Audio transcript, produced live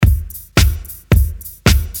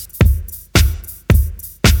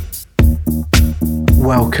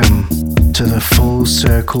Welcome to the Full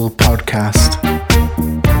Circle podcast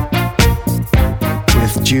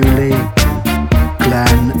with Julie,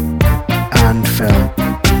 Glenn and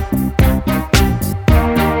Phil.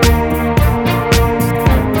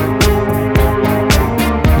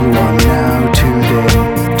 You are now tuned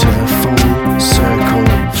in to the Full Circle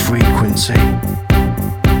frequency.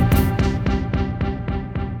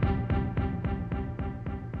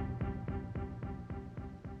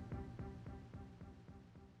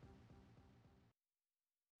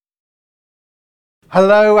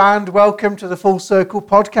 Hello and welcome to the Full Circle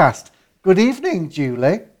podcast. Good evening,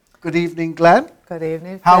 Julie. Good evening, Glenn. Good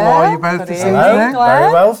evening, Phil. How are you both this evening? Very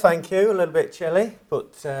well, thank you. A little bit chilly,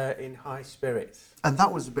 but in high spirits. And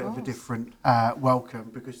that was a bit of a different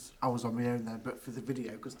welcome because I was on my own there, but for the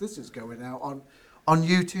video, because this is going out on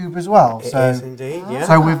YouTube as well. It is indeed, yeah.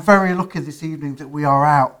 So we're very lucky this evening that we are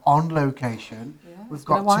out on location. Yeah, We've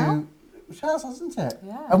got two, which has, hasn't it?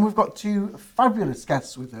 Yeah. And we've got two fabulous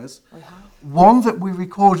guests with us. We have. One that we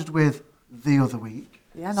recorded with the other week.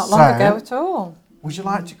 Yeah, not long ago at all. Would you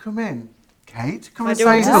like to come in, Kate? Come I and do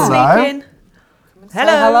say want to hello. sneak in.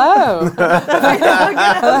 Hello. Hello.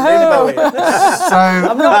 So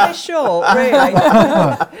I'm not very short, really.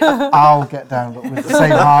 I'll get down with the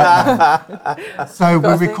same height now. So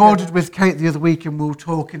we recorded with Kate the other week, and we were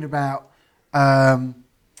talking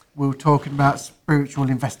about spiritual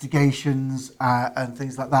investigations and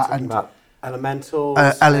things like that, Talking and about elementals,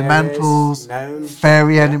 elementals, gnomes,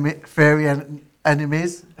 fairy enemies,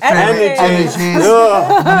 Energies. energies,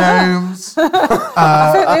 gnomes.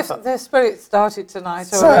 I think the spirit started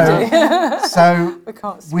tonight already. So We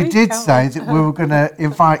can't we speak, did can say we? that we were going to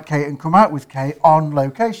invite Kate and come out with Kate on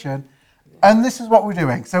location, and this is what we're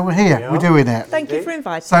doing. So we're here, Yeah. we're doing it. Thank you for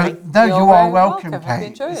inviting So me. no, You're you are very welcome, welcome. Hope you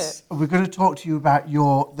Kate. enjoy it. We're going to talk to you about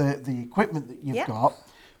the equipment that you've Yeah. got.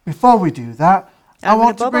 Before we do that, I I'm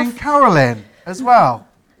want to gonna bob bring off. Carol in as well.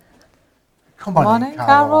 Come on, Morning, in,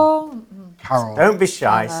 Carol. Carol. Carol. Don't be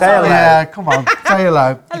shy. Say hello. Yeah, come on, say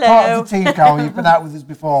hello. You're part of the team, Carol. You've been out with us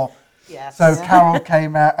before. Yes. So Carol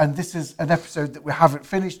came out, and this is an episode that we haven't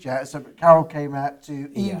finished yet. So Carol came out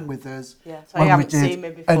to Eton with us Yes, I when we haven't did seen me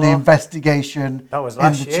before. an investigation That was in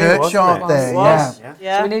last the year, wasn't churchyard it? there. It Yeah. was. Yeah.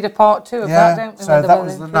 Yeah. So we need a part two of Yeah, that, don't we? so with that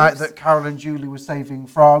was the balloon night proofs? that Carol and Julie were saving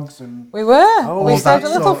frogs and We were. Oh, We all saved that a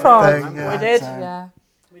little sort of frog. thing, We did. so- Yeah.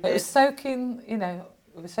 We It did. was soaking,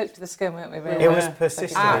 we were soaked to the skin, weren't we? Really? It was Soaking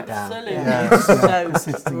persistently wet. down. Absolutely. Yeah. So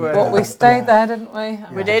Persisting. true. But we stayed there, didn't we?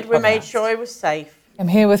 We did. We made sure it was safe. I'm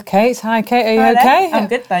here with Kate. Hi, Kate. Are you Hi there. okay? I'm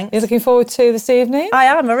good, thanks. You looking forward to this evening? I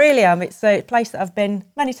am, I really am. It's a place that I've been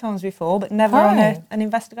many times before, but never on Oh. an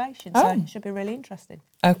investigation, so Oh. it should be really interesting.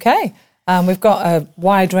 Okay. We've got a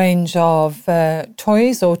wide range of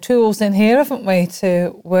toys or tools in here, haven't we,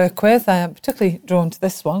 to work with? I'm particularly drawn to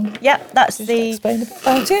this one. Yep, that's Just the... explain a bit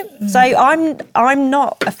about it. So I'm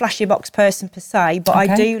not a flashy box person per se, but I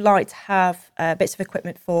Okay. do like to have bits of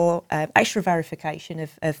equipment for extra verification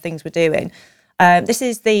of things we're doing. This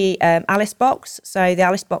is the Alice box. So the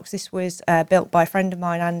Alice box, this was built by a friend of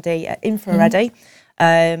mine, Andy, at Infraready.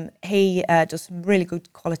 He does some really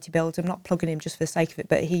good quality builds. I'm not plugging him just for the sake of it,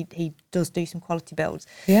 but he does do some quality builds.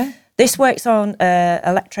 Yeah. This works on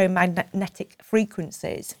electromagnetic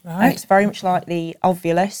frequencies. Right. And it's very much like the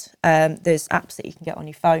Ovulus. There's apps that you can get on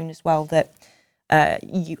your phone as well that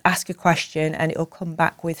you ask a question and it'll come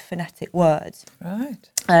back with phonetic words. Right.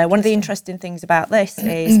 One of the interesting things about this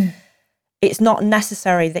is it's not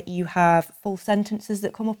necessary that you have full sentences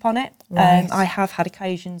that come up on it. Right. I have had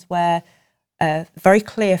occasions where very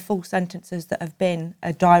clear full sentences that have been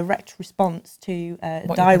a direct response to a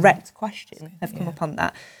What you direct question have come up on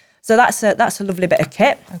that. So that's a lovely bit of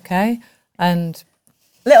kit. Okay. And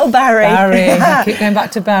Little Barry. Barry. Keep going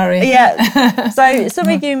back to Barry. Yeah. So some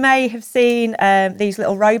of you may have seen these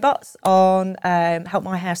little robots on Help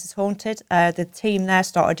My House is Haunted. The team there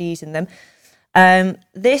started using them.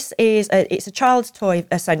 This is it's a child's toy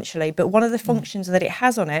essentially, but one of the functions that it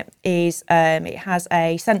has on it is it has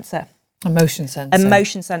a sensor, A motion sensor. a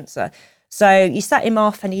motion sensor. So you set him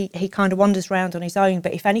off and he kind of wanders around on his own,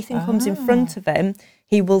 but if anything comes in front of him,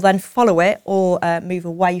 he will then follow it or move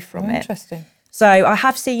away from it. Interesting. So I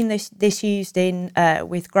have seen this used in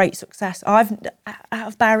with great success. Out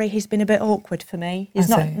of Barry, he's been a bit awkward for me. He's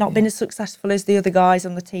not been as successful as the other guys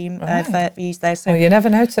on the team have used there. So Well, you never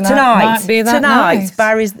know. Tonight might be that nice.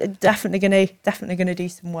 Barry's definitely gonna do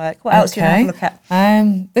some work. What else do you want to look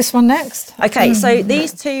at? This one next. Okay, so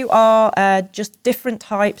these two are just different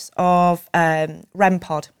types of REM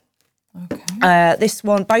pod. Okay. This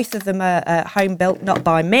one, both of them are home built, not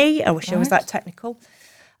by me. I wish I was that technical.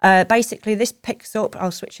 Basically, this picks up. I'll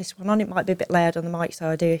switch this one on. It might be a bit loud on the mic, so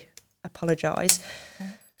I do apologise.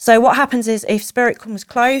 So what happens is if spirit comes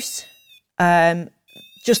close,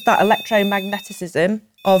 just that electromagnetism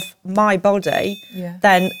of my body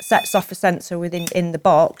then sets off a sensor within the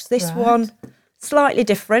box. This one, slightly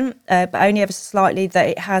different, but only ever so slightly, that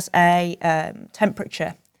it has a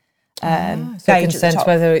temperature So it gauge can at the sense top.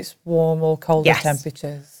 whether it's warm or colder Yes.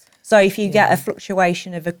 temperatures. So if you get a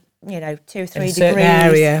fluctuation of 2 or 3 In a certain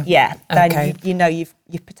degrees, area. then Okay. you know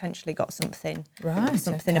you've potentially got something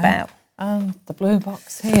Okay. about. And the blue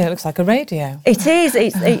box here looks like a radio. It is.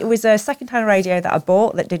 It was a second-hand radio that I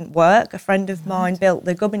bought that didn't work. A friend of mine built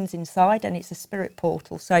the gubbins inside, and it's a spirit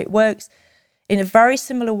portal. So it works in a very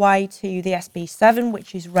similar way to the SB7,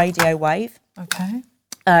 which is radio wave. Okay.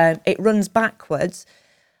 It runs backwards.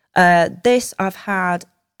 This I've had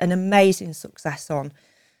an amazing success on.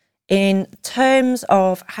 In terms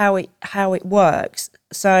of how it works,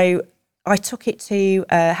 so I took it to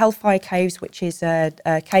Hellfire Caves, which is a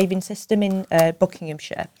caving system in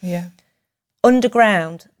Buckinghamshire. Yeah.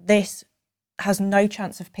 Underground, this has no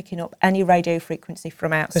chance of picking up any radio frequency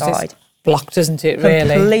from 'Cause outside. it's blocked, isn't it,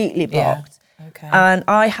 really? Completely blocked. Yeah. Okay. And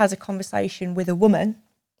I had a conversation with a woman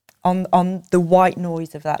on the white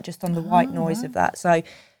noise of that, just on the white noise of that. So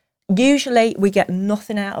usually we get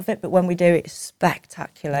nothing out of it, but when we do, it's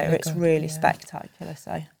spectacular. Very It's good, really yeah. spectacular.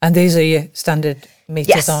 So And these are your standard meters,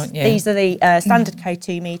 yes, aren't you? these are the standard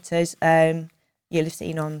K2 meters. You'll have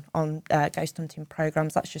seen on ghost hunting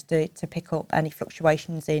programs. That's just to pick up any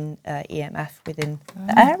fluctuations in EMF within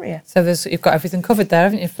the area. So you've got everything covered there,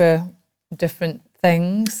 haven't you, for different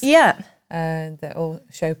things? Yeah, That all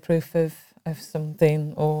show proof of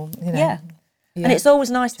something, or yeah. And it's always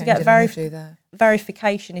nice to get changing energy there.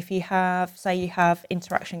 verification if you have, say, you have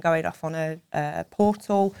interaction going off on a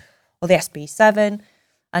portal or the SB7,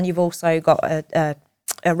 and you've also got a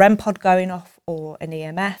REM pod going off or an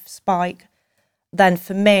EMF spike. Then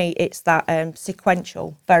for me, it's that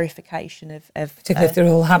sequential verification of Particularly if they're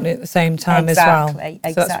all happening at the same time as well. Exactly,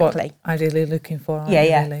 So that's what exactly. ideally looking for, aren't yeah, you,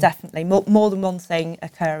 yeah, really? definitely. More than one thing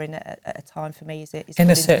occurring at a time for me is In good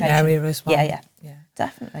a certain indication. area as well. Yeah,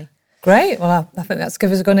 definitely. Great. Well, I think that's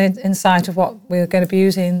given us a good insight of what we're going to be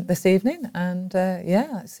using this evening. And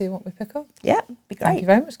let's see what we pick up. Yeah, be great. Thank you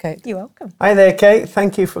very much, Kate. You're welcome. Hi there, Kate.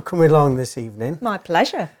 Thank you for coming along this evening. My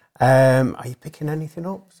pleasure. Are you picking anything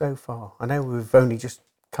up so far? I know we've only just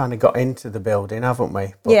kind of got into the building, haven't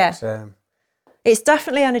we? But, Yeah. It's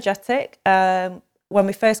definitely energetic. When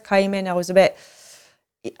we first came in,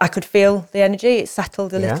 I could feel the energy. It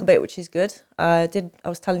settled a little bit, which is good. I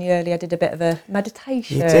was telling you earlier, I did a bit of a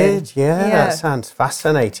meditation. You did, yeah. That sounds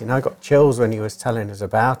fascinating. I got chills when you was telling us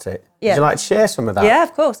about it. Yeah. Would you like to share some of that? Yeah,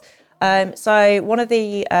 of course. So one of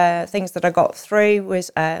the things that I got through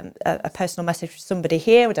was a personal message from somebody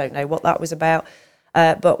here. I don't know what that was about.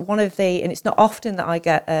 But and it's not often that I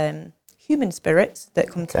get human spirits that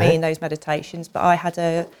come to me in those meditations, but I had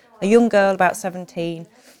a young girl, about 17,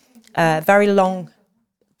 very long,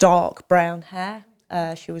 dark brown hair.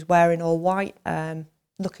 She was wearing all white,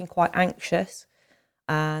 looking quite anxious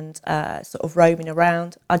and sort of roaming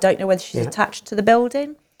around. I don't know whether she's attached to the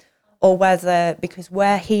building or whether, because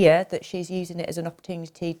we're here, that she's using it as an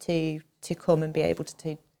opportunity to come and be able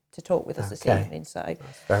to talk with us this evening. So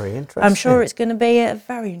That's very interesting. I'm sure it's going to be a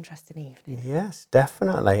very interesting evening. Yes,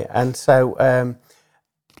 definitely. And so,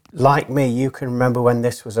 like me, you can remember when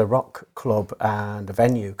this was a rock club and a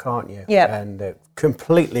venue, can't you? Yeah. And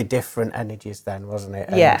completely different energies then, wasn't it?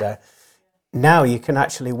 Yeah. And now you can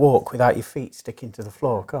actually walk without your feet sticking to the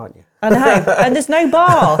floor, can't you? I know, and there's no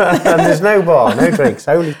bar. And there's no bar, no drinks,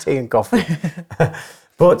 only tea and coffee.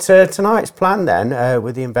 But tonight's plan then,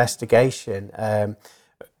 with the investigation,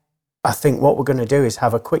 I think what we're going to do is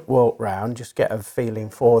have a quick walk round, just get a feeling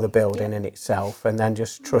for the building in itself, and then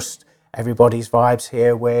just trust everybody's vibes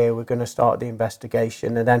here where we're going to start the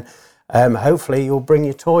investigation. And then hopefully you'll bring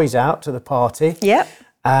your toys out to the party. Yep.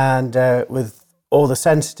 And with all the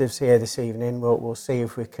sensitives here this evening, we'll see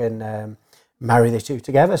if we can marry the two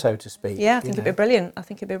together, so to speak. Yeah, I think it'd be brilliant. I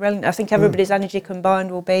think everybody's energy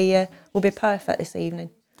combined will be perfect this evening.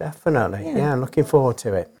 Definitely. Yeah, I'm looking forward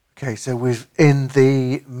to it. Okay, so we're in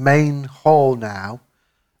the main hall now,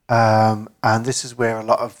 and this is where a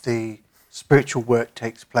lot of the spiritual work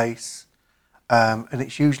takes place, and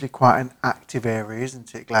it's usually quite an active area,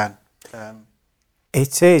 isn't it, Glenn?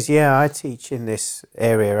 It is, yeah. I teach in this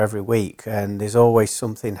area every week, and there's always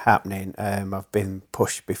something happening. I've been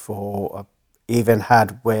pushed before. I've even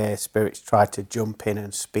had where spirits tried to jump in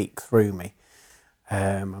and speak through me.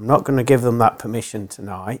 I'm not going to give them that permission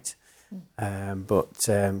tonight, but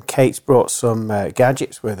Kate's brought some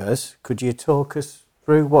gadgets with us. Could you talk us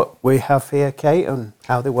through what we have here, Kate, and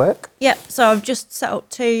how they work? Yeah, so I've just set up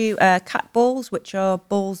 2 cat balls, which are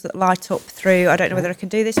balls that light up through, I don't know whether I can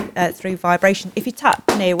do this, through vibration. If you tap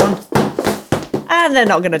near one, and they're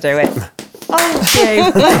not going to do it. Oh,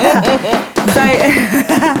 you. So,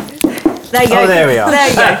 there you go. Oh, there we are. There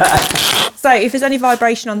you go. So if there's any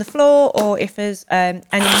vibration on the floor or if there's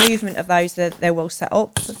any movement of those, they will set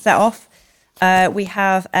off. We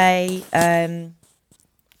have a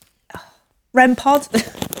REM pod.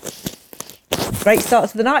 Great start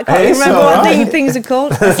to the night. Can't even remember what things are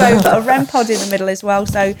called. So we've got a REM pod in the middle as well.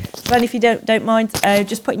 So then if you don't mind,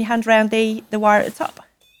 just putting your hand around the wire at the top.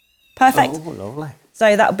 Perfect. Oh, lovely.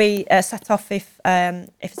 So that'll be set off if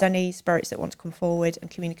there's any spirits that want to come forward and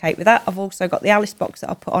communicate with that. I've also got the Alice box that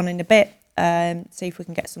I'll put on in a bit. See if we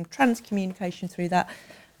can get some trans communication through that.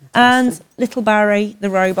 And little Barry, the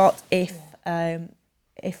robot, if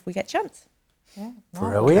we get a chance. Yeah,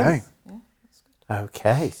 Brilliant.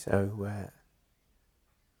 Okay, so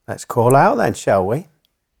let's call out then, shall we?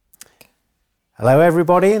 Hello,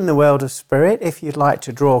 everybody in the world of spirit. If you'd like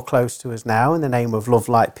to draw close to us now in the name of love,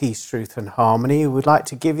 light, peace, truth and harmony, we would like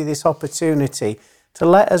to give you this opportunity to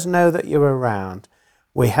let us know that you're around.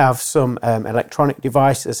 We have some electronic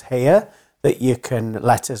devices here that you can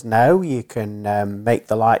let us know. You can make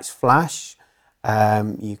the lights flash.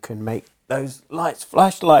 You can make those lights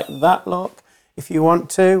flash like that, look, if you want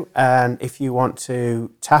to. And if you want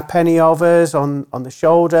to tap any of us on the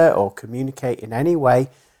shoulder or communicate in any way,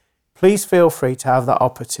 please feel free to have that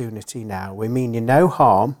opportunity now. We mean you no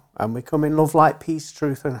harm, and we come in love, light, peace,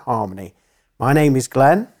 truth and harmony. My name is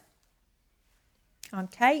Glenn. I'm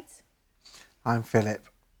Kate. I'm Philip.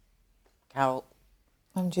 Carol.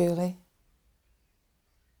 I'm Julie.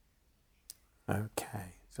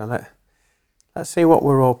 Okay, so let's see what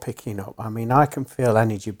we're all picking up. I mean, I can feel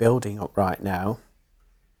energy building up right now.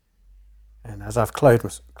 And as I've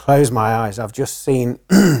closed my eyes, I've just seen...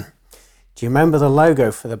 Do you remember the logo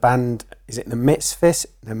for the band? Is it the Misfits?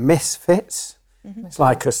 The Misfits? Mm-hmm. It's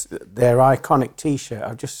like their iconic T-shirt.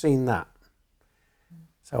 I've just seen that.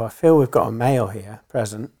 So I feel we've got a male here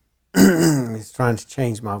present. He's trying to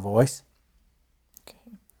change my voice. Okay.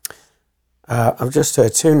 I've just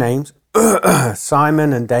heard 2 names,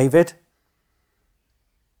 Simon and David.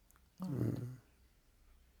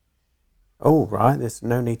 Oh, right. There's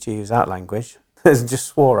no need to use that language. They just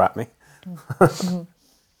swore at me. Mm-hmm.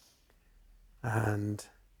 And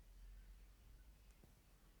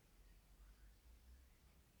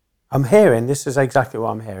I'm hearing, this is exactly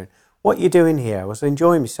what I'm hearing. What you doing here? I was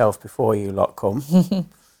enjoying myself before you lot come.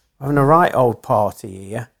 Having a right old party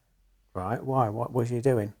here. Right, why? What was you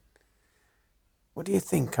doing? What do you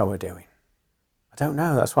think I were doing? I don't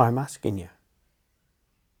know, that's why I'm asking you.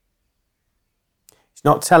 He's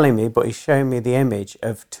not telling me, but he's showing me the image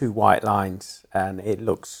of 2 white lines, and it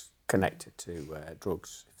looks connected to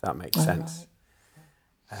drugs, if that makes sense. Right.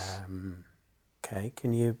 Okay,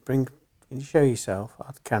 can you show yourself?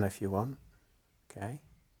 I can if you want. Okay.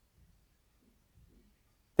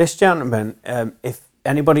 This gentleman, if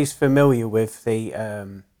anybody's familiar with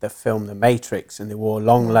the film The Matrix, and they wore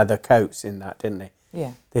long leather coats in that, didn't they?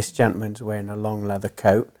 Yeah. This gentleman's wearing a long leather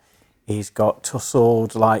coat. He's got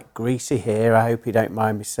tousled, like, greasy hair. I hope you don't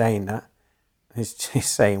mind me saying that. He's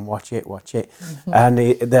saying, watch it. Mm-hmm. And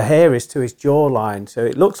the hair is to his jawline. So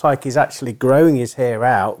it looks like he's actually growing his hair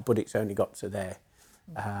out, but it's only got to there.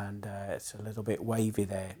 And it's a little bit wavy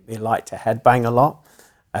there. He liked to headbang a lot.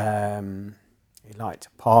 He liked to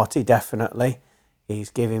party, definitely.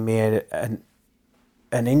 He's giving me an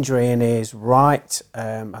injury in his right,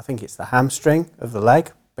 I think it's the hamstring of the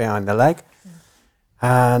leg, behind the leg.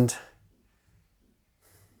 And...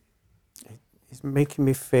 he's making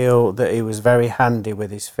me feel that he was very handy with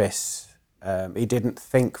his fists. He didn't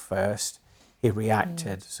think first, he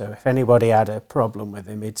reacted. So if anybody had a problem with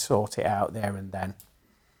him, he'd sort it out there and then.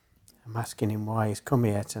 I'm asking him why he's come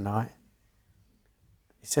here tonight.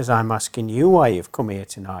 He says, I'm asking you why you've come here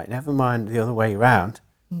tonight. Never mind the other way around.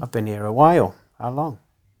 I've been here a while. How long?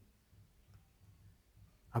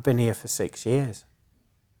 I've been here for 6 years.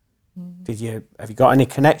 Have you got any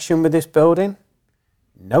connection with this building?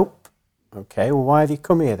 Nope. Okay, well, why have you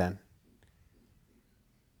come here then?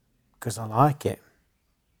 Because I like it.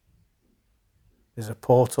 There's a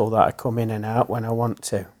portal that I come in and out when I want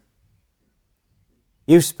to.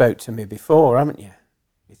 You've spoke to me before, haven't you?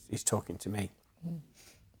 He's talking to me.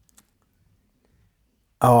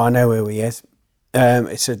 Oh, I know who he is.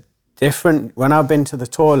 It's a different... When I've been to the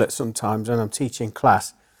toilet sometimes when I'm teaching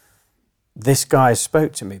class, this guy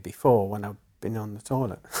spoke to me before when I've been on the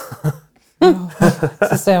toilet. It's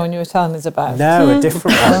the same one you were telling us about. No, a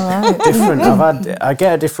different one. All right. Different. I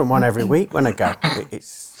get a different one every week when I go.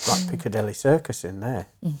 It's like Piccadilly Circus in there.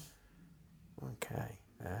 Okay.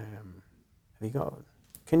 Have you got?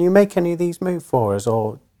 Can you make any of these move for us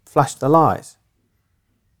or flash the lights?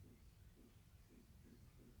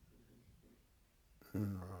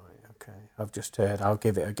 Right. Okay. I've just heard. I'll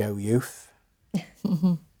give it a go, youth.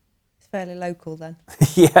 It's fairly local then.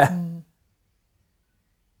 Yeah.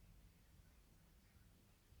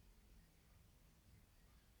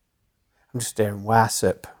 I'm just hearing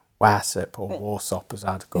Wassop or Warsop as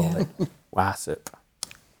I'd call it. Wassop.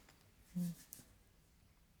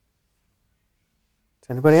 Is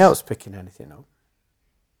anybody else picking anything up?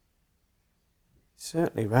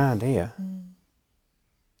 Certainly round here.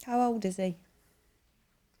 How old is he?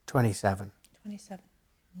 27. 27.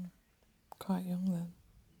 Quite young then.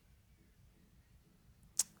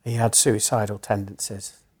 He had suicidal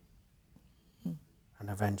tendencies. And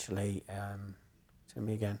eventually, tell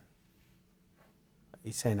me again.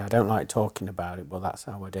 He's saying, I don't like talking about it, but that's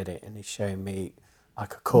how I did it. And he's showing me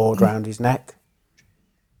like a cord round his neck.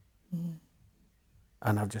 And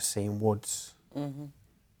I've just seen woods.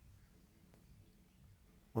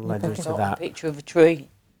 What led you to Got a that? picture of a tree.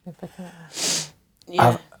 You're picking it up.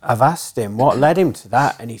 Yeah. I've asked him what led him to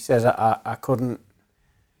that, and he says I couldn't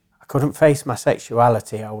face my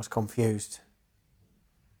sexuality. I was confused,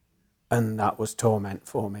 and that was torment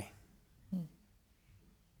for me.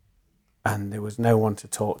 And there was no one to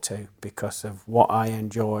talk to because of what I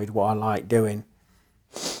enjoyed, what I liked doing.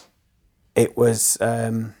 It was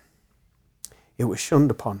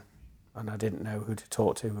shunned upon, and I didn't know who to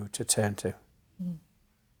talk to, who to turn to.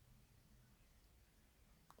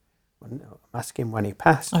 I'm asking when he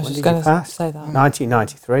passed. I was When just did he going to pass? say that.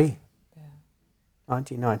 1993. Yeah.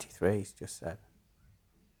 1993, he's just said.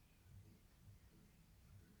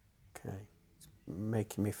 Okay. It's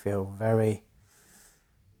making me feel very,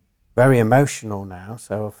 very emotional now.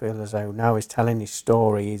 So I feel as though now he's telling his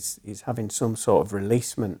story, he's having some sort of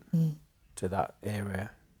releasement to that area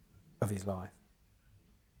of his life.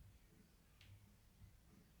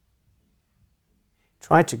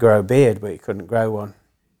 Tried to grow a beard, but he couldn't grow one.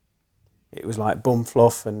 It was like bum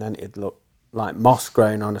fluff, and then it'd look like moss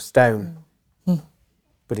growing on a stone.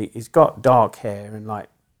 But he's got dark hair and like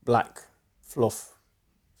black fluff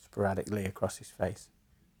sporadically across his face.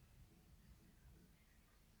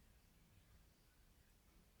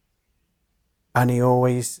 And he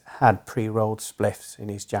always had pre-rolled spliffs in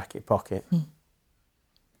his jacket pocket.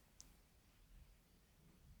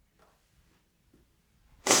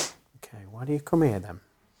 Okay, why do you come here then?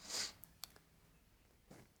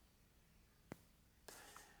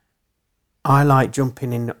 I like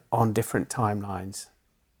jumping in on different timelines,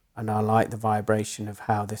 and I like the vibration of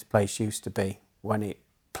how this place used to be when it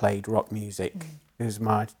played rock music. It was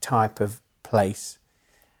my type of place.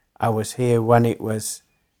 I was here when it was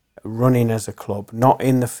running as a club, not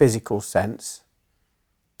in the physical sense,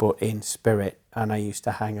 but in spirit. And I used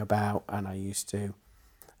to hang about, and I used to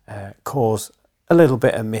cause a little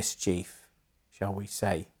bit of mischief, shall we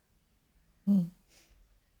say.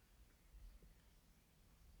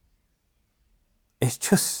 It's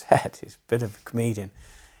just said, it's a bit of a comedian.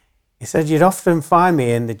 He said, you'd often find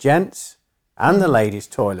me in the gents and the ladies'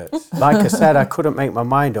 toilets. Like I said, I couldn't make my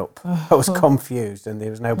mind up. I was confused, and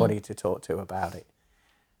there was nobody to talk to about it.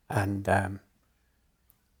 And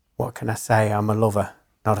what can I say? I'm a lover,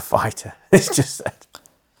 not a fighter. It's just said.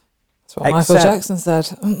 That's what Michael Jackson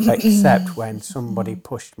said. Except when somebody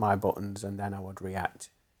pushed my buttons, and then I would react,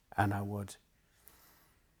 and I would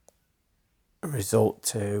resort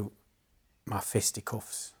to my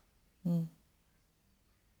fisticuffs.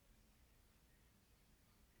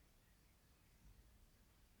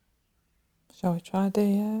 Shall we try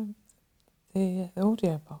the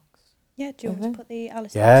audio box? Yeah, do you want to put the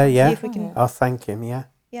Alice Yeah, box on, yeah. see if we can... I'll thank him, yeah.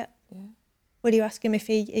 Yeah. Yeah. Will you ask him if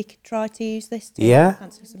he could try to use this to Yeah.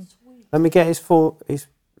 answer some... Let me get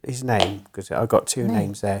his name, because I've got two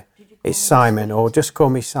names there. It's Simon, or just call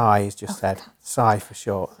me Si, he's just said. Si for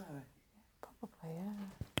short. Probably, yeah.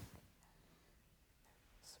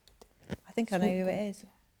 I think I know who it is.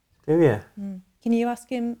 Do you? Can you ask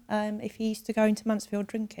him if he used to go into Mansfield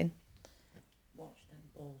drinking? Watch them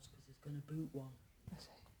balls because he's going to boot one.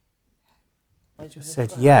 Just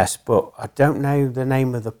said yes, but I don't know the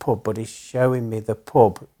name of the pub, but he's showing me the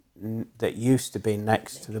pub that used to be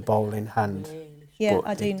next to the Bowling Hand. Yeah, but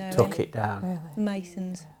I do they know took him. it down. Really? The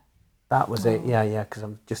Masons. That was it, yeah, because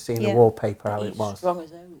I'm just seeing the Yeah. wallpaper how it He's was. strong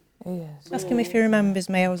as out. Yes. Ask him if he remembers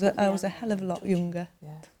me. I was a hell of a lot younger. Yeah.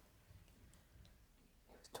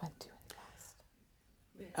 He was 20 when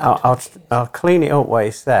he passed. I'll clean it up what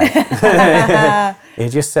he said. He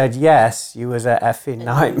just said, yes, you was a effing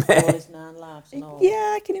nightmare. All his 9 lives and all.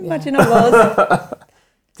 Yeah, I can imagine I was.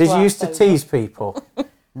 Did you Twice used to over. tease people?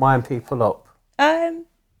 Wind people up?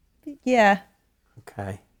 Yeah.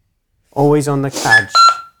 Okay. Always on the cadge?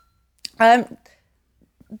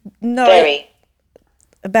 No.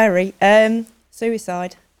 Berry.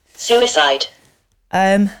 Suicide. Suicide.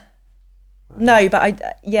 No, but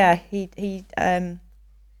he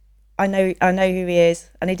I know who he is,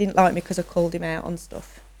 and he didn't like me because I called him out on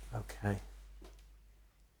stuff. Okay.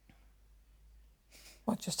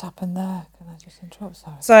 What just happened there? Can I just interrupt?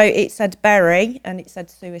 Sorry. So it said Berry and it said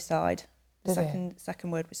suicide. The Did it? second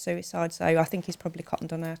word was suicide, so I think he's probably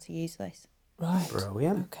cottoned on how to use this. Right.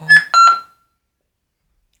 Brilliant. Okay.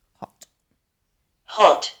 Hot.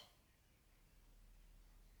 Hot.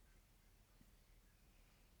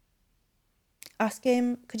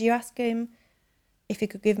 Could you ask him if he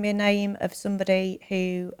could give me a name of somebody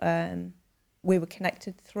who we were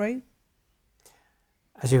connected through?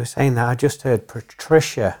 As you were saying that, I just heard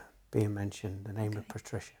Patricia being mentioned, the name of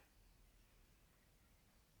Patricia.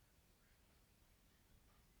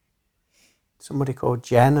 Somebody called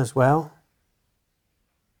Jen as well.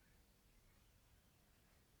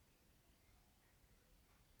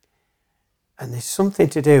 And there's something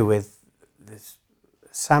to do with this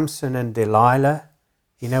Samson and Delilah.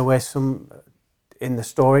 You know where in the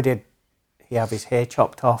story did he have his hair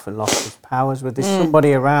chopped off and lost his powers? Well, there's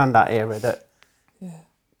somebody around that era that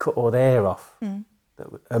cut all their hair off,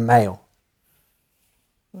 a male.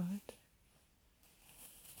 Right.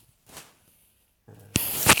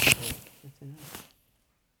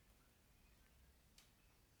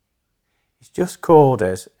 He's just called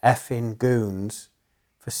us effing goons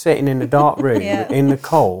for sitting in a dark room Yeah. in the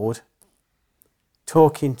cold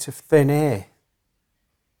talking to thin air.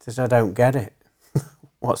 Says, I don't get it.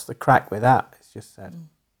 What's the crack with that? It's just said.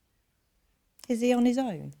 Is he on his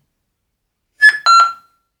own?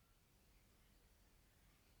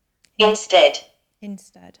 Instead.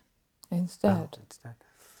 Instead. Instead. Instead.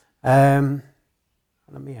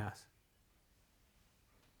 Let me ask.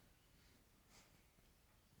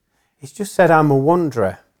 He's just said, I'm a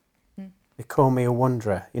wanderer. They call me a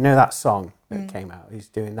wanderer. You know that song that came out? He's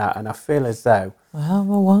doing that. And I feel as though I'm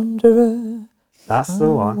a wanderer. that's the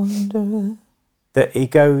one. Wanderer. That he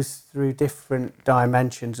goes through different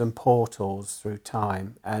dimensions and portals through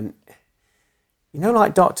time. And, you know,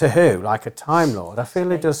 like Doctor Who, like a Time Lord, I feel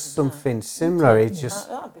he does something similar. He's just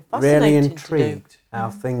That'd be really fascinating to do. intrigued how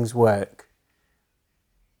things work.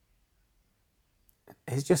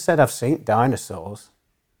 He's just said, I've seen dinosaurs.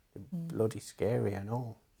 They're bloody scary and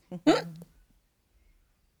all.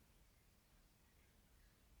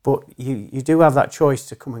 But you do have that choice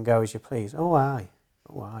to come and go as you please. Oh, aye.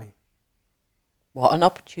 Oh, aye. What an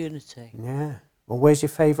opportunity. Yeah. Well, where's your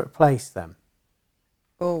favourite place then?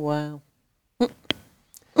 Oh, wow.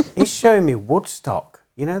 He's showing me Woodstock.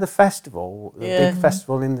 You know the festival, the Yeah. big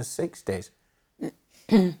festival in the 60s.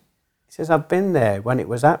 He says, I've been there when it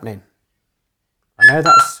was happening. I know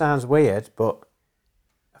that sounds weird, but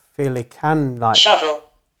I feel he can, like, Shovel.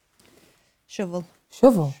 Shovel.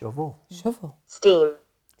 Shovel. shovel. Shovel. Steam.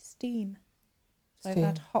 Steam. So I've Steam.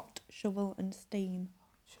 had hot, shovel and steam.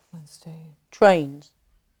 Shovel and steam. Trains.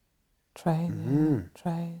 Train. Yeah.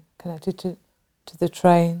 Train. Connected to the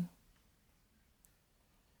train.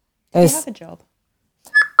 Do you Is have a job?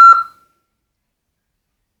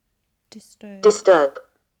 Disturb. Disturb.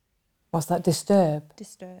 what's that? Disturb.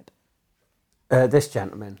 Disturb. This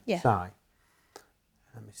gentleman, Yeah. Si.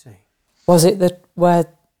 Let me see. Was it the where?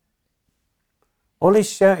 All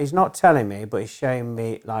he's not telling me, but he's showing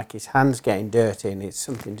me like his hands getting dirty and it's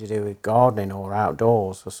something to do with gardening or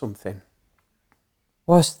outdoors or something.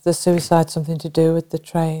 Was the suicide something to do with the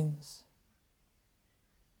trains?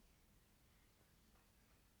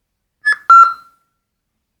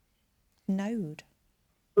 Node.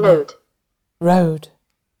 Node. Road.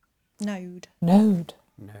 Node. Node.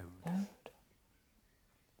 No.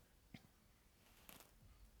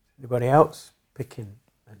 Anybody else? Picking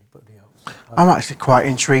anybody else? I'm actually quite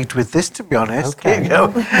intrigued with this, to be honest. Okay. Keep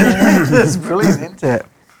going. That's brilliant, isn't it?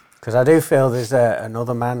 Because I do feel there's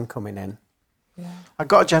another man coming in. Yeah. I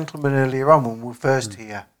got a gentleman earlier on when we were first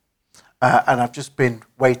here, and I've just been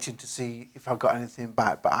waiting to see if I got anything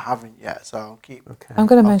back, but I haven't yet, so I'll keep... Okay. I'm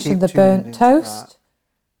going to I'll mention keep the tuning burnt into toast.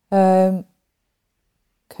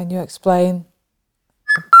 Can you explain?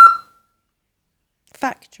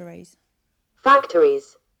 Factories.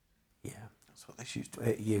 Factories. Yeah. That's what this used to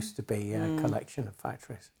It used to be a collection of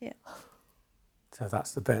factories. Yeah. So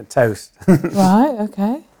that's the burnt toast. Right.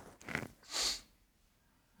 Okay.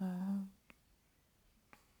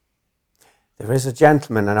 There is a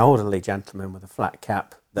gentleman, an elderly gentleman with a flat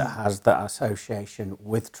cap that has that association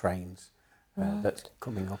with trains that's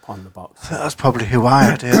coming up on the box. That's probably who I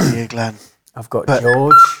had earlier, Glenn. I've got But-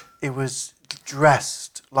 George. It was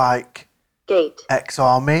dressed like Gate.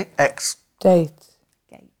 ex-army, Date. Gate.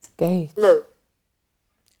 Gate. Low.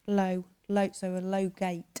 Low. So a low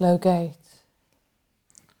gate. Low gate.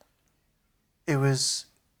 It was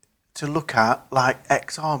to look at like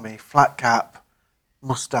ex-army, flat cap,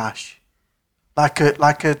 moustache, like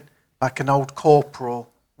an old corporal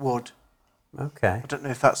would. Okay. I don't know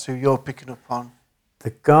if that's who you're picking up on.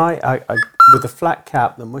 The guy with the flat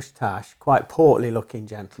cap, the moustache, quite portly looking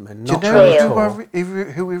gentleman. Do you Not know very Trail. tall.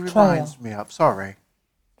 who he reminds me of? Sorry.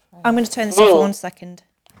 I'm going to turn this off for 1 second.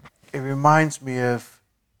 It reminds me of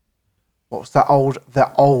what's that old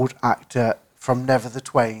actor from Never the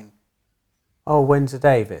Twain. Oh, Windsor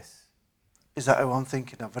Davis. Is that who I'm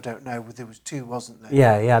thinking of? I don't know. There was two, wasn't there?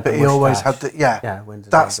 Yeah, yeah. But he always had the Yeah, Windsor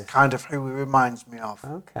That's Davis. kind of who he reminds me of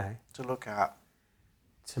Okay. to look at.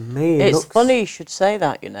 To me, it It's looks funny you should say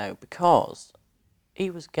that, you know, because he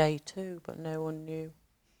was gay too, but no one knew.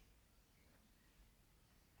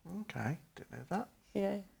 Okay, didn't know that.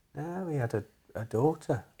 Yeah. No, he had a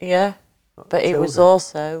daughter. Yeah. But it was children.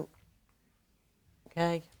 also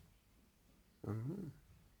gay.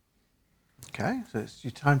 Okay, so it's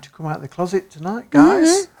your time to come out of the closet tonight,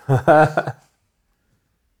 guys. I've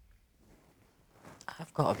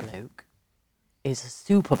got a bloke. He's a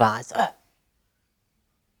supervisor.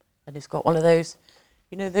 And he's got one of those,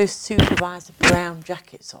 you know, those supervisor brown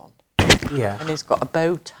jackets on. Yeah. And he's got a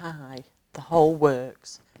bow tie, the whole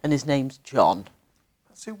works. And his name's John.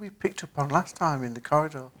 That's who we picked up on last time in the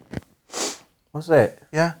corridor. Was it?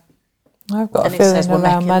 Yeah. I've got And a it says feeling we're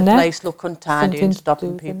around making my the neck. place look untidy Something and to do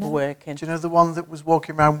stopping with the people neck. working. Do you know the one that was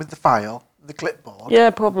walking around with the file, the clipboard? Yeah,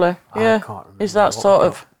 probably. I Yeah. can't remember Is that what sort we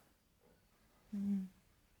of...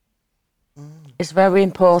 It's very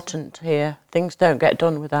important here. Things don't get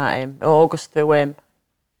done without him. It all goes through him.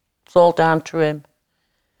 It's all down to him.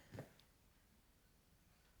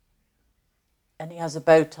 And he has a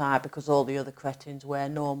bow tie because all the other cretins wear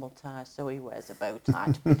normal ties, so he wears a bow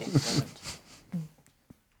tie to be different.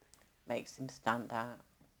 Makes him stand out.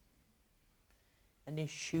 And his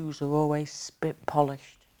shoes are always spit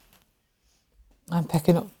polished. I'm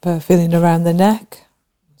picking up feeling around the neck.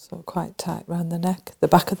 So quite tight around the neck, the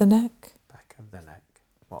back of the neck. Back of the neck.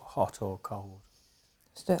 What, hot or cold?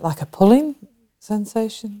 Is it like a pulling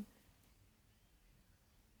sensation?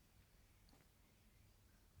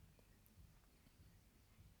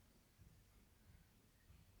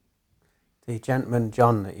 The gentleman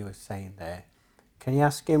John that you were saying there, can you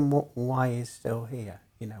ask him why he's still here?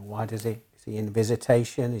 You know, why is he in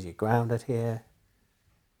visitation? Is he grounded here?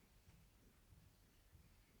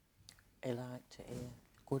 He liked it here.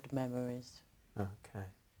 Good memories. Okay.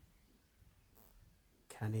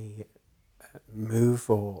 Can he move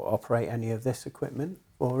or operate any of this equipment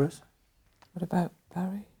for us? What about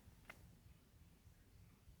Barry?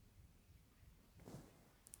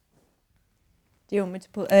 Do you want me to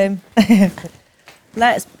put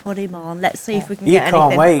let's put him on. Let's see if we can You get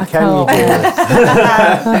can't anything. wait, can you, can't.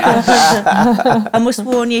 dear? I must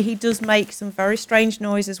warn you, he does make some very strange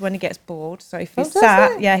noises when he gets bored. So if Oh, he's does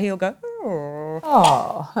sat, he? yeah, he'll go "Oh,"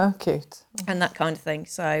 Oh, how cute. and that kind of thing.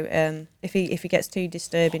 So if he gets too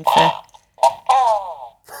disturbing for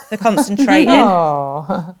concentrating,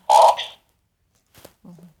 Oh.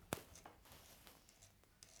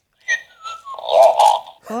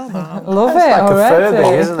 come on. Love It's it like already. a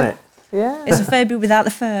Furby, isn't it? Yeah. It's a Furby without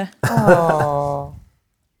the fur. Oh.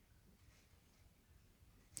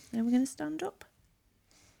 Now we're going to stand up.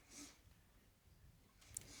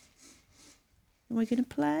 And we're going to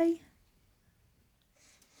play.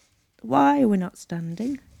 Why are we not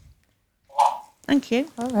standing? Thank you.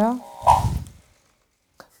 Oh, yeah.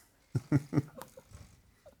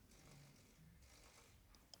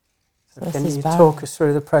 This Can is you Barry. talk us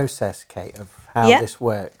through the process, Kate, of how Yeah. this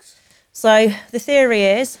works? So the theory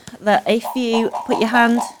is that if you put your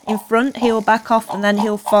hand in front, he'll back off and then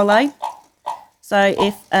he'll follow. So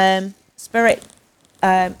if spirit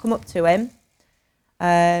come up to him,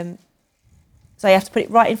 so you have to put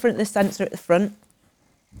it right in front of the sensor at the front.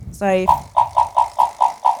 So if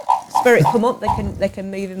spirit come up, they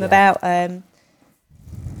can move him about, and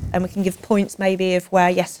we can give points maybe of where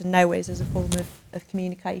yes and no is as a form of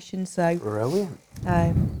communication. So Brilliant.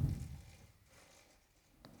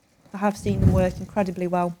 I have seen them work incredibly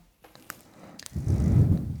well.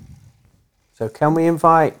 So can we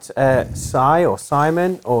invite Si or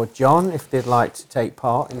Simon or John if they'd like to take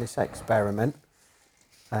part in this experiment?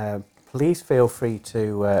 Please feel free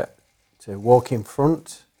to walk in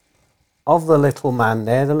front of the little man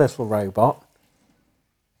there, the little robot,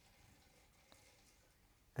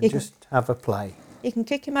 and just have a play. You can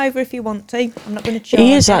kick him over if you want to. I'm not going to charge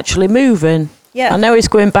He is him. actually moving. Yeah. I know he's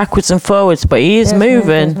going backwards and forwards, but he is He's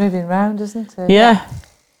moving. moving round, isn't he? Yeah.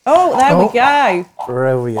 Oh, there we go.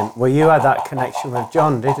 Brilliant. Well, you had that connection with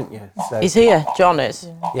John, didn't you? So, He's here, John is.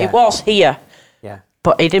 He Yeah. was here, yeah.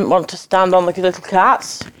 but he didn't want to stand on the little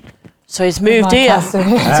cats. So he's moved My here. cat's doing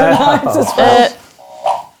it tonight as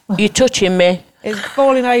well. You touching me? It's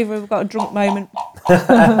falling over. We've got a drunk moment. Do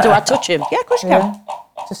I touch him? Yeah, of course you Yeah. can.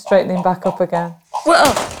 Just straightening back up again.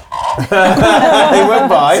 Well, He went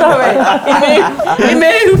by. sorry, he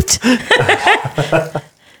moved.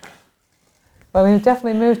 Well, he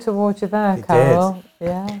definitely moved towards you there, He Carol.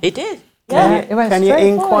 Yeah. He did. Yeah, he went Can you straight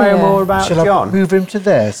for inquire you. more about Shall I John? move him to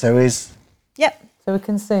there so he's... Yep. So we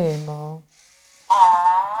can see him more.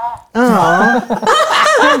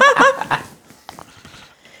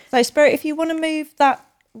 So, Spirit, if you want to move that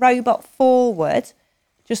robot forward,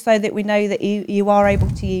 just so that we know that you are able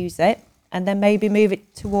to use it, and then maybe move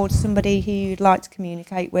it towards somebody who you'd like to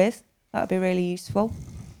communicate with, that would be really useful.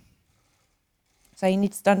 So you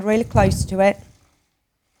need to stand really close to it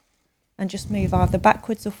and just move either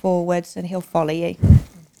backwards or forwards, and he'll follow you.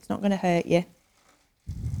 It's not going to hurt you.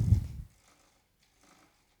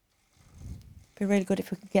 Be really good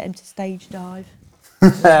if we could get him to stage dive.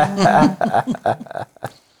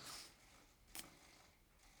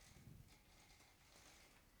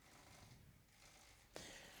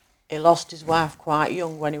 He lost his wife quite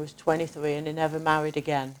young when he was 23 and he never married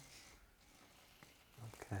again.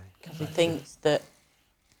 Okay. Because he thinks that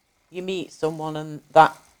you meet someone and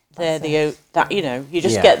that they're that you know, you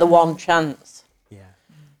just Yeah. get the one chance Yeah.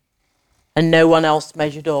 and no one else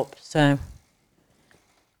measured up. So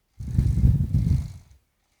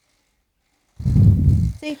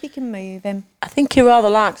See if you can move him. I think he rather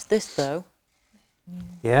likes this though.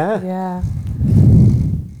 Yeah. Yeah.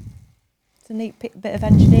 It's a neat bit of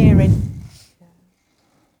engineering.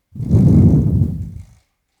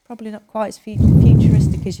 Probably not quite as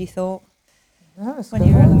futuristic as you thought That was when good.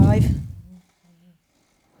 you were alive.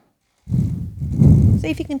 See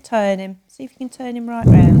if you can turn him. See if you can turn him right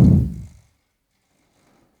round.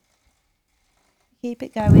 Keep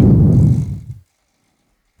it going.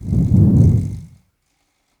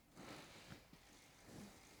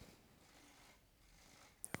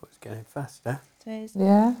 It was getting faster. Cheers.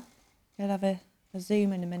 Yeah. He'll have a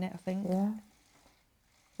zoom in a minute, I think. Yeah.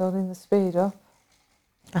 Building the speed up.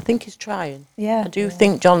 I think he's trying. Yeah. I do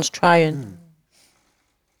think John's trying.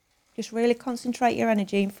 Just really concentrate your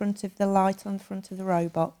energy in front of the light on front of the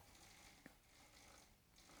robot.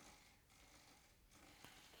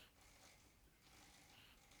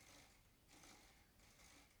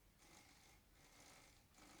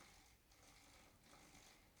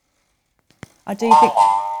 I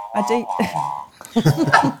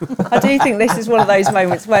do think this is one of those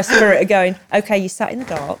moments where Spirit are going, okay, you sat in the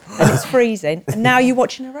dark and it's freezing, and now you're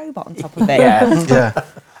watching a robot on top of it. Yeah. Yeah.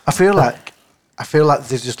 I feel like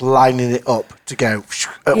they're just lining it up to go.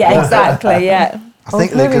 at Yeah, once. exactly, yeah. I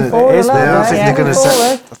think Oh, they're moving going forward a to. lot, I right? think Yeah, they're going to. moving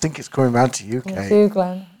forward. I think it's coming round to you, It's Kate. you,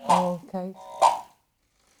 Glenn. Oh, okay.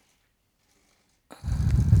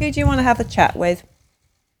 Who do you want to have a chat with?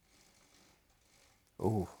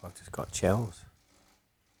 Oh, I've just got chills.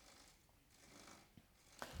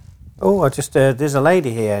 Oh, there's a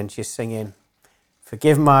lady here and she's singing,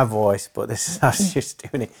 forgive my voice, but this is how she's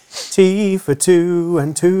doing it. T for two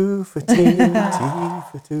and two for T, T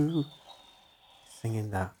for two. Singing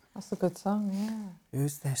that. That's a good song, yeah.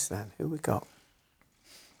 Who's this then? Who we got?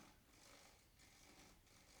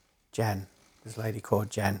 Jen. There's a lady called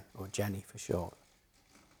Jen, or Jenny for short.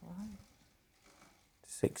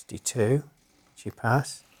 62. She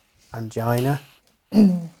passed. Angina.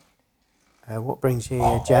 What brings you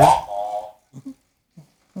here, Jen?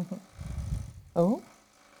 Oh.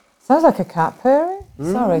 Sounds like a cat purring.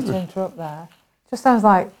 Sorry to interrupt there. Just sounds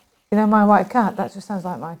like, you know, my white cat. That just sounds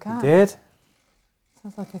like my cat. Did?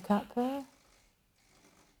 Sounds like a cat purr.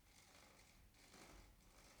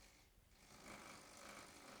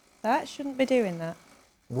 That shouldn't be doing that.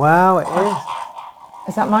 Wow, it is.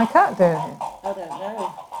 Is that my cat doing it? I don't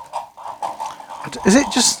know. Is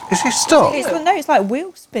it stuck? It's like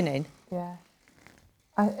wheel spinning. Yeah.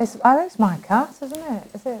 I think it's my cat, isn't it?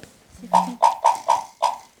 Is it?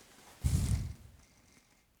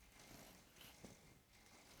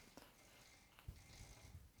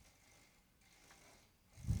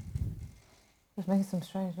 It's making some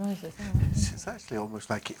strange noises, isn't it? It's actually almost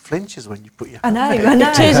like it flinches when you put your. I know. It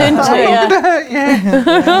is, isn't it?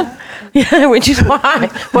 Yeah. Yeah, which is why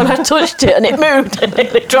when I touched it and it moved, I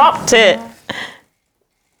nearly dropped it.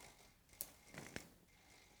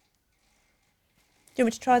 you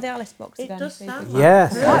want me to try the Alice box It again? does See if sound we- like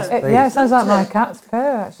Yes, Yeah. yes, It, please. yeah, it sounds like my cat's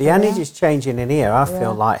purr, actually. The energy's changing in here. I feel Yeah.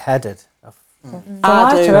 lightheaded. I It's a I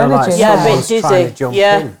lighter do. feel like energy. Yeah, a now. bit someone's trying to dizzy, jump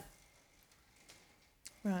yeah. in.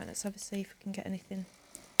 Right, let's have a see if we can get anything.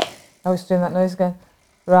 I was doing that noise again.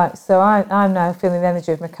 Right, so I'm now feeling the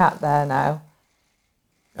energy of my cat there now.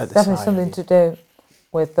 At the Definitely side something of to you. do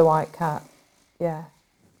with the white cat. Yeah.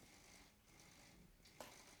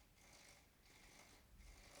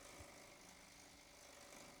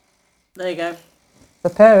 There you go. The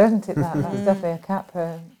purr, isn't it? That's definitely a cat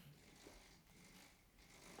purr.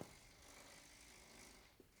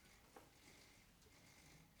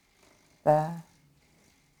 There.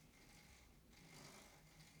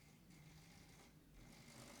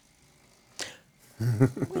 Oh,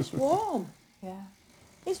 it's warm. Yeah.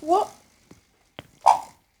 It's what?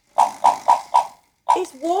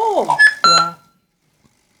 It's warm. Yeah.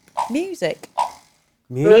 Music.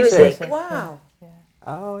 Music. Wow.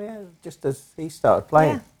 Oh yeah, just as he started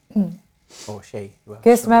playing. Or she. Well,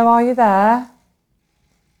 Gizmo, are you there?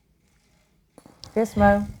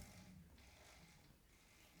 Gizmo.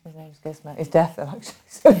 His name's Gizmo. He's deaf though, actually.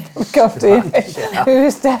 So look after him. He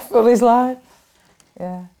was deaf all his life.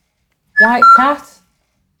 Yeah. White cat.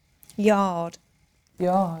 Yard.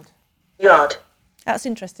 Yard. Yard. That's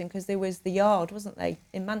interesting because there was the Yard, wasn't they,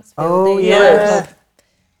 in Mansfield? Oh, the yeah. club.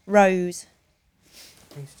 Rose.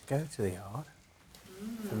 I used to go to the yard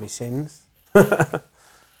for my sins. Rose.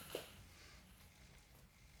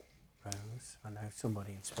 I know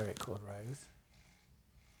somebody in spirit called Rose.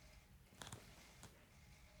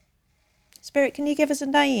 Spirit, can you give us a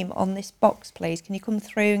name on this box, please? Can you come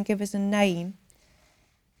through and give us a name?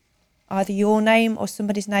 Either your name or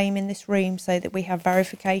somebody's name in this room so that we have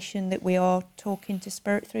verification that we are talking to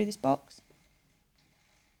Spirit through this box.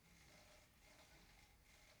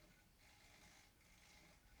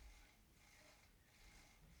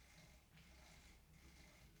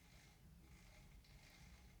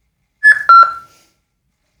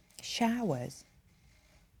 Showers.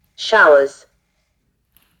 Showers.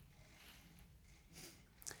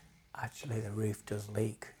 Actually, the roof does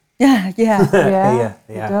leak. Yeah, yeah. Yeah. Yeah,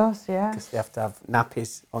 It yeah. does, yeah. Because they have to have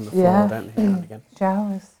nappies on the floor, Yeah. don't they, now and again?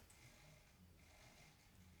 Showers.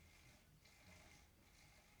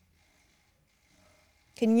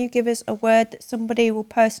 Can you give us a word that somebody will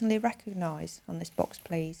personally recognise on this box,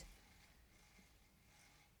 please?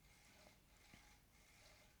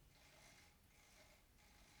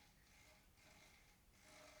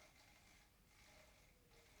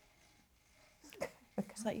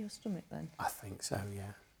 Is that your stomach then? I think so, yeah.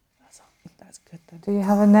 That's good then. Do you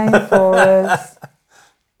have a name for us?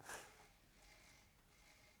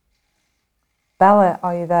 Bella,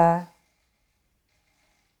 are you there?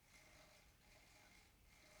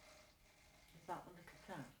 Is that one like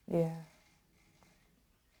a cat? Yeah.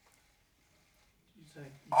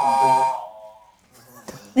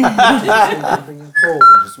 Bring him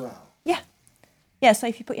forward as well. Yeah. Yeah, so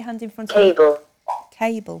if you put your hand in front of Cable.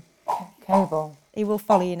 cable, Cable. he will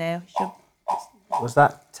follow you now. Should Was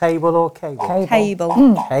that table or cable? Cable. cable.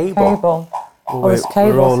 Cable. Cable. Well, Oh, there's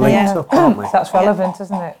cables we're all linked here. up, aren't we? That's relevant,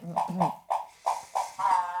 isn't it?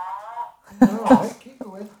 All right, keep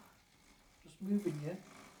going. Just moving you.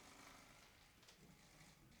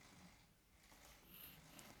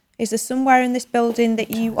 Is there somewhere in this building that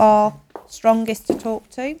you are strongest to talk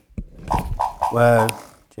to? Well,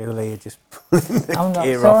 Julie, you're just pulling the I'm not.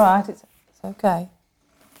 gear It's all off. right. It's okay.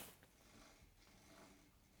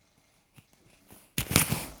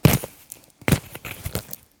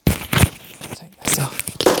 Take this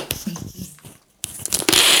off.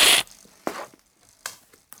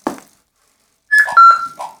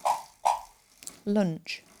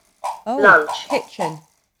 Lunch. Oh, Lunch. kitchen.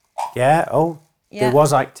 Yeah, oh, Yeah. there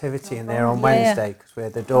was activity in there on Yeah. Wednesday because we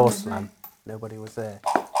had the door slam. Nobody was there.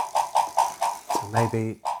 So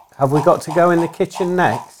maybe, have we got to go in the kitchen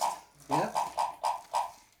next? Yeah.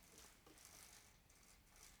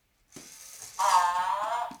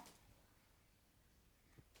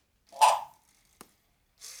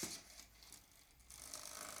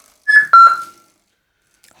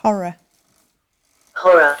 Horror.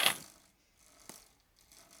 Horror.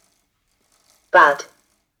 Bad.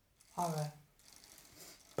 Horror.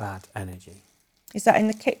 Bad energy. Is that in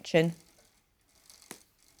the kitchen?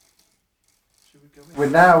 We're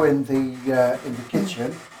now in the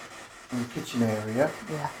kitchen, area.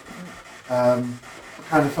 Yeah. We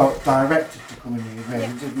kind of felt directed to come in here, really,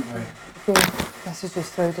 didn't we? A few messages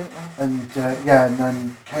through, didn't they? And and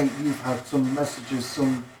then Kate, you've had some messages,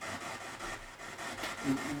 you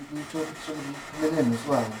talking to somebody coming in as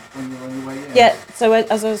well when you were on your way in. Yeah, so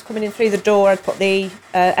as I was coming in through the door, I'd put the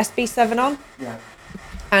SB7 on. Yeah.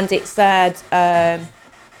 and it said, I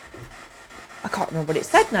can't remember what it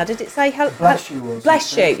said now. Did it say help? Bless you, wasn't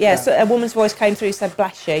Bless it? you. Yeah. So a woman's voice came through, said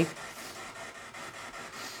bless you.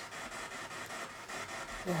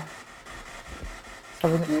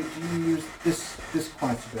 So Do you use this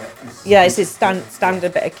quite a bit? Yeah, it's a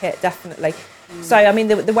standard bit of kit, definitely. So, I mean,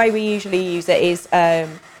 the way we usually use it is,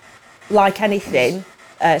 like anything,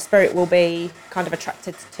 spirit will be kind of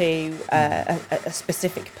attracted to a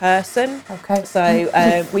specific person. Okay.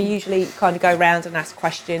 So we usually kind of go around and ask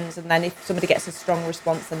questions, and then if somebody gets a strong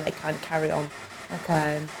response, then they kind of carry on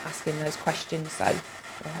asking those questions. So,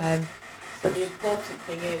 But the important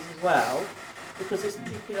thing is as well, because it's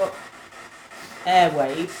picking up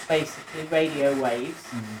airwaves, basically radio waves,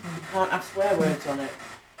 you can't have swear words on it.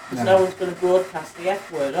 Because no one's going to broadcast the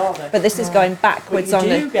F word, are they? but this is going backwards But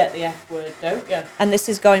you on do get the F word, don't you? and this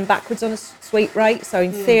is going backwards on a sweep rate. So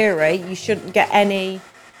in theory, you shouldn't get any.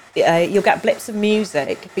 You'll get blips of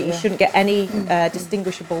music, but you shouldn't get any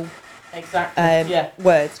distinguishable Exactly.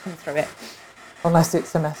 words come through it. Unless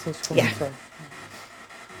it's a message coming Yeah. through.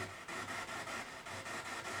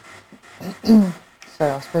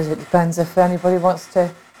 So I suppose it depends if anybody wants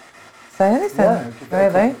to say anything. Yeah,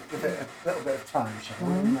 Really? give it a little bit of time, shall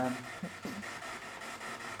we? And then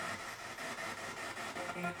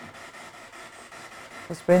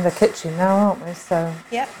Because we're in the kitchen now, aren't we? So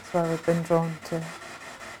Yep. that's where we've been drawn to.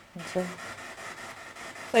 Into.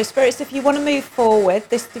 So spirits, if you want to move forward,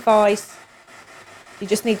 this device, you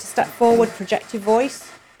just need to step forward, project your voice,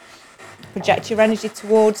 project your energy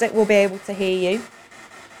towards it. We'll be able to hear you.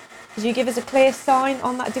 Could you give us a clear sign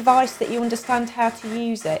on that device that you understand how to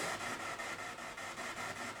use it?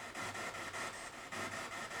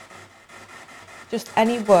 Just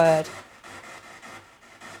any word.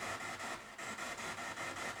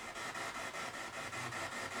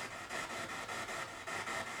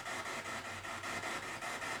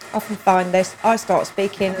 I often find this. I start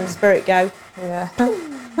speaking and the spirit go. Yeah.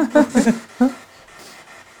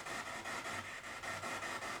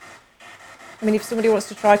 I mean, if somebody wants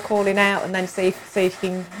to try calling out and then see if you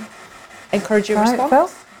can encourage your Right, response. Phil?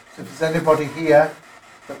 so if there's anybody here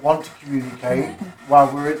that want to communicate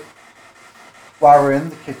while we're in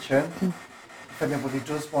the kitchen, if anybody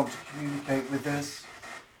does want to communicate with us,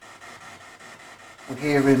 we're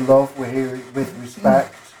here in love, we're here with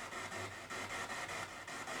respect.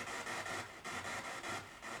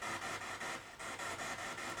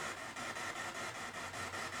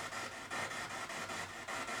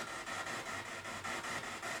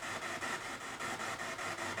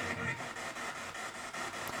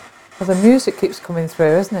 Well, the music keeps coming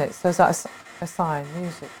through, isn't it? So is that a sign?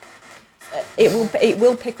 Music. It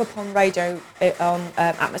will pick up on radio, on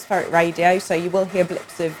atmospheric radio, so you will hear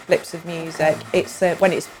blips of music. It's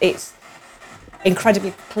when it's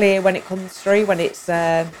incredibly clear when it comes through, when it's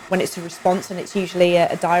a response, and it's usually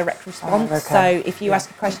a direct response. Oh, okay. So if you ask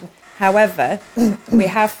a question, however, we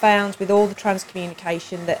have found with all the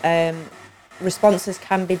transcommunication that responses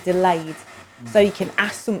can be delayed. So you can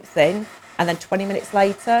ask something, and then 20 minutes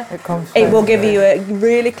later, It comes it through. will give you a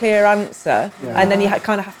really clear answer, Yeah. and then you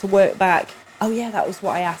kind of have to work back. Oh yeah, that was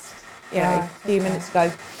what I asked, Right, a few minutes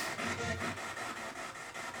ago.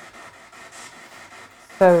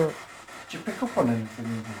 So Did you pick up on anything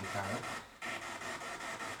in the carrot?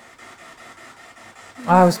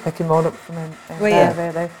 I was picking more up from in Were there, you?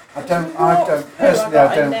 really. I don't personally.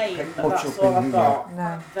 I don't pick much That's up all in I've here. got.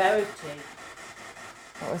 No. Verity.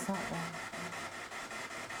 What was that then?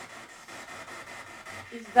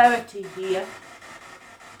 Is Verity here?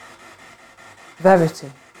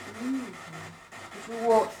 Verity. As we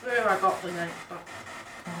walked through, I got the name.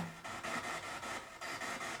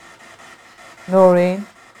 Noreen.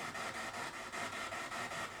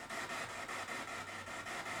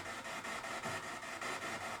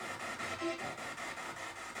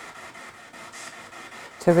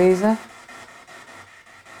 Teresa.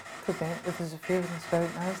 Could be. There's a few of them spirit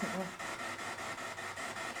now, isn't there?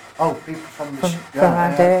 Oh, people from the From- sh- from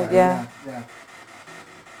around here, okay, yeah. yeah.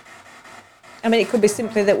 I mean, it could be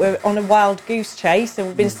simply that we're on a wild goose chase and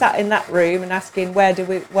we've been sat in that room and asking, where do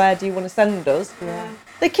you want to send us? Yeah.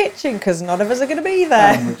 The kitchen, because none of us are going to be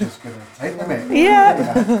there. And we're just going to take them in.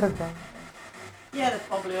 Yeah. Could be. Yeah, they're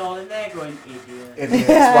probably all in there going, idiot. Idiots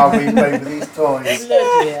while we play with these toys.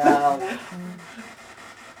 Bloody hell.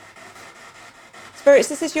 Spirits,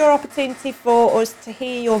 this is your opportunity for us to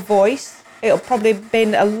hear your voice. It'll probably have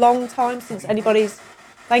been a long time since anybody's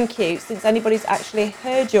actually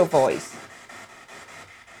heard your voice.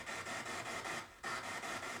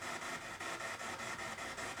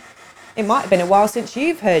 It might have been a while since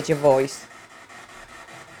you've heard your voice.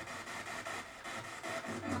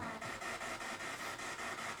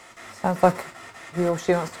 Sounds like he or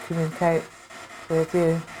she wants to communicate with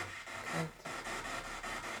you.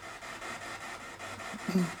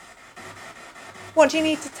 What do you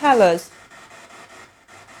need to tell us?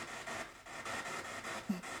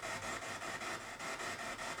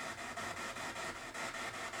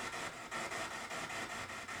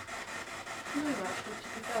 No, actually, to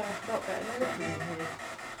be fair, I've not got anything in here.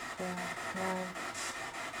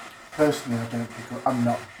 Personally, I don't pick up. I'm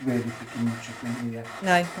not really picking much up in here.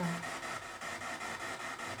 No.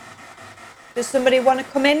 Does somebody want to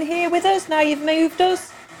come in here with us now you've moved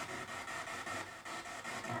us?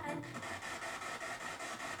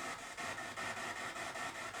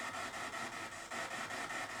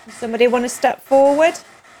 Does somebody want to step forward?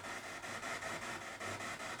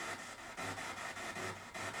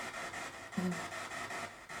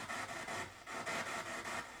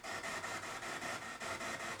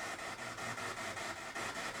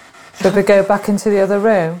 Should we go back into the other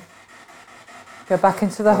room? Go back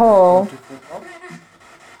into the hall?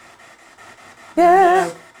 Yeah.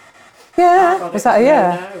 Yeah. Is that a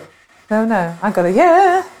yeah? No. I got a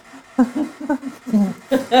yeah.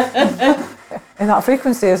 In that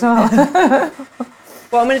frequency as well.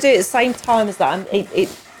 What I'm going to do at the same time as that,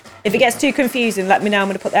 if it gets too confusing, let me know. I'm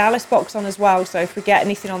going to put the Alice box on as well. So if we get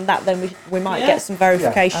anything on that, then we might get some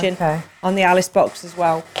verification on the Alice box as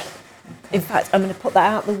well. In fact, I'm going to put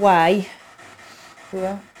that out of the way.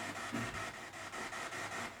 Yeah.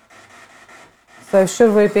 So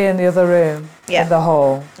should we be in the other room? Yeah. In the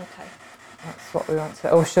hall? Okay. That's what we want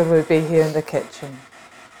to. Or should we be here in the kitchen?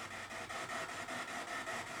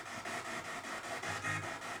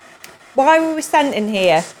 Why were we sent in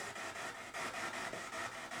here?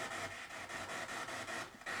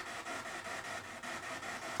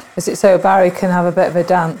 Is it so Barry can have a bit of a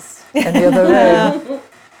dance in the other room?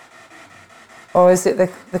 Or is it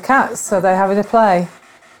the cats? So they're having a play?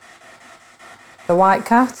 The white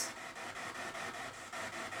cat?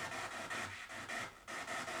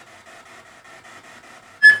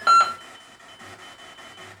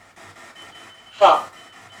 Far.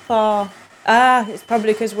 Far. It's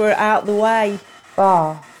probably because we're out the way.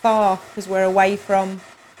 Bar. Far, because we're away from.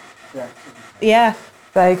 Yeah. Yeah.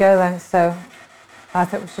 There you go then. So I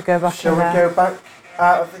think we should go back Shall in we there. go back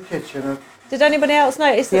out of the kitchen? And Did anybody else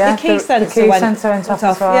notice that the key sensor the key went, sensor went off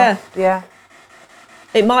as well. Yeah. Yeah.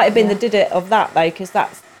 It might have been the did it of that though, because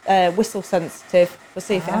that's whistle sensitive. We'll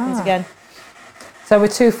see if it happens again. So we're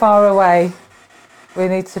too far away. We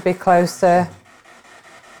need to be closer.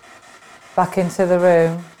 Back into the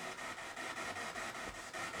room.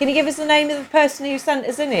 Can you give us the name of the person who sent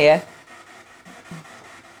us in here?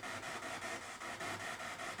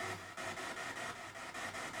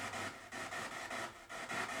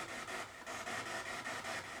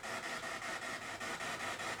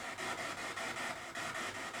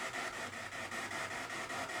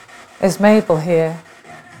 Is Mabel here?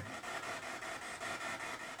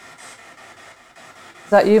 Is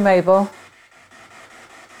that you, Mabel?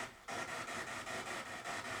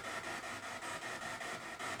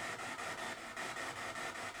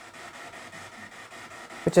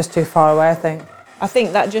 We're just too far away, I think. I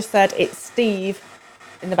think that just said it's Steve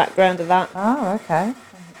in the background of that. Oh, okay.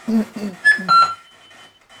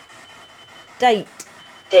 Date.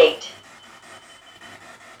 Date.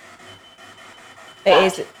 It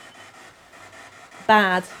is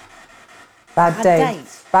bad. Bad date.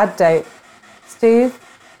 date. Bad date. Steve?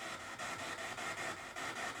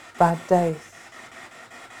 Bad date.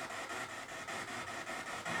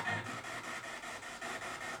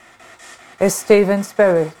 Is Steve in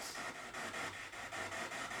spirit?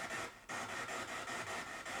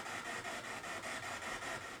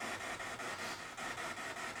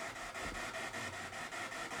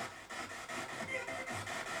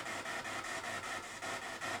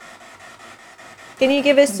 Can you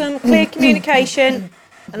give us some clear communication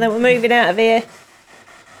and then we're moving out of here?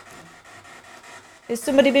 Has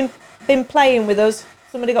somebody been playing with us?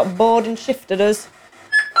 Somebody got bored and shifted us?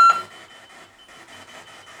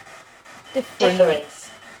 Difference.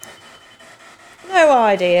 No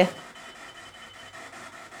idea.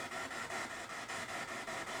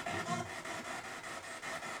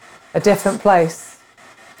 A different place.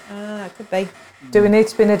 Ah, it could be. Do we need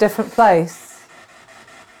to be in a different place?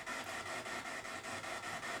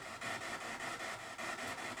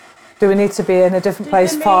 Do we need to be in a different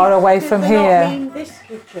place far away from here? This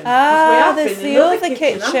kitchen? Ah, there's the other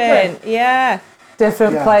kitchen. Yeah.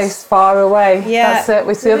 Different Yes. place far away. Yeah. That's it.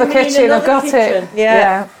 It's the Do other we mean kitchen. I've another got kitchen? it.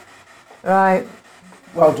 Yeah. Right.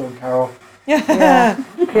 well done, Carol. Yeah.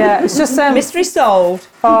 Yeah. It's just Mystery solved.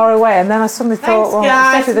 far away, and then I suddenly thought, well,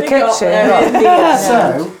 it's definitely the kitchen.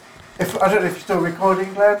 So, I don't know if you're still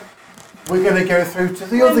recording, Glenn. we're going to go through to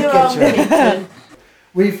the We're other in our kitchen. kitchen.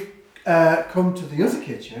 We've come to the other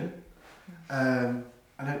kitchen. I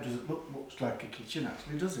know it doesn't look much like a kitchen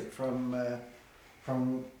actually, does it? From there,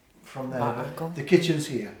 Right but angle. the kitchen's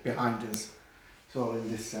here behind us. It's all in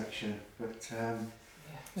this section. But This so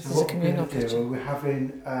is a what we're communal going to do, kitchen. we're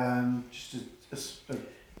having just a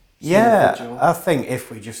Yeah, vigil. I think if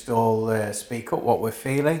we just all speak up what we're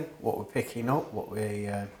feeling, what we're picking up, what we...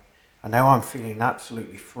 I know I'm feeling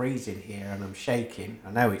absolutely freezing here and I'm shaking. I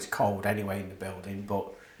know it's cold anyway in the building,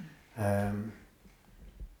 but I'm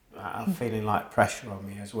feeling like pressure on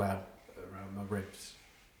me as well, around my ribs.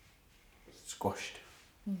 Squashed.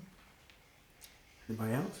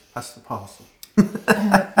 Anybody else? That's the parcel.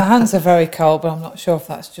 My hands are very cold, but I'm not sure if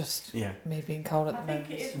that's just Yeah. me being cold at I the think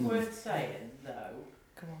moment. it is worth saying, though,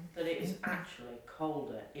 Come on. that it is actually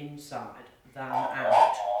colder inside than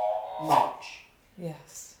out. Much.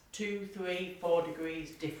 Yes. 2, 3, 4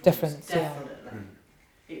 degrees difference. Difference, yeah. Definitely.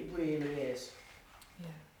 It really is. Yeah.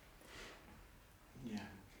 Yeah.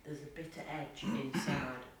 There's a bit of edge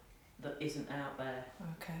inside that isn't out there.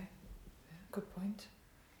 Okay. Yeah, good point.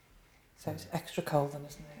 So it's extra cold then,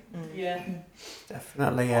 isn't it? Yeah.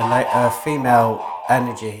 Definitely a female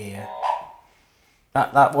energy here.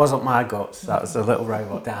 That wasn't my guts, that was a little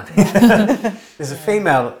robot down here. There's a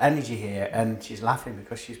female energy here and she's laughing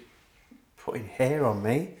because she's putting hair on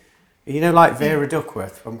me. You know, like Vera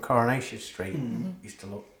Duckworth from Coronation Street used to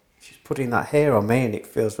look. She's putting that hair on me and it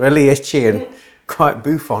feels really itchy and quite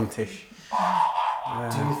bouffantish.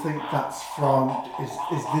 Do you think that's from, is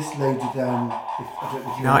this lady down, if, I don't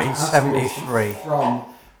know if you want to ask this, 1973. from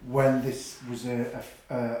when this was a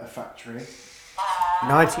factory?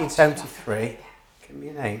 1973. Give me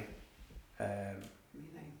your name.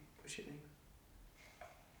 What's your name?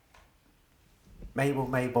 Mabel.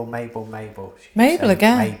 She keeps Mabel saying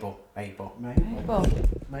again? Mabel. Well,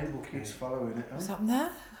 Mabel keeps following it. what's Huh? happened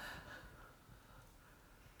there?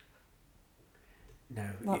 No.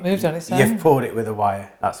 That moved on its own. You've pulled it with a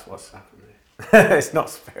wire. That's what's happened there. It's not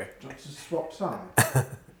spirit. Do you want to swap sides?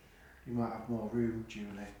 You might have more room, Julie.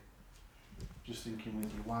 Just thinking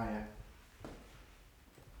with your wire.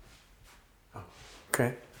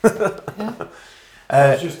 Okay. Yeah.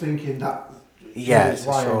 I was just thinking that. Yeah, Julie's it's a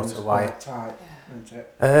wire shorter was quite wire. tight, isn't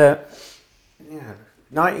it? Yeah.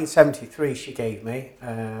 1973 she gave me.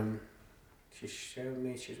 She showed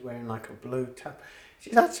me she's wearing like a blue tab.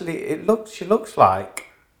 She's actually, she looks like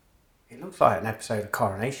an episode of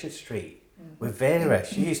Coronation Street with Vera.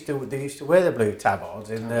 They used to wear the blue tabards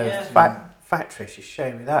in the factory. She's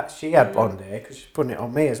showing me that. She had blonde hair because she's putting it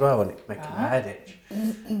on me as well and it's making my head itch.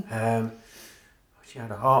 She had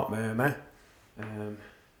a heart murmur. What's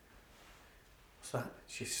that?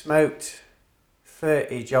 She smoked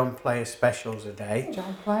 30 John Player specials a day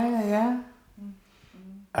John Player, yeah.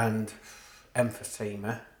 and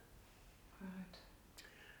emphysema.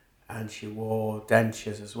 And she wore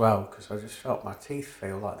dentures as well because I just felt my teeth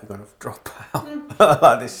feel like they're going to drop out,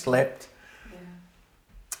 like they slipped.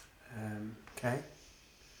 Okay.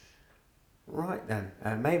 Right then,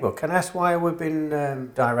 Mabel, can I ask why we've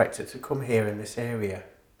been directed to come here in this area?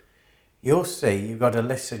 You'll see, you've got to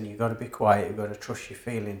listen, you've got to be quiet, you've got to trust your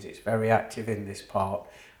feelings. It's very active in this part.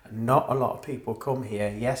 And not a lot of people come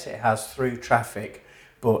here. Yes, it has through traffic,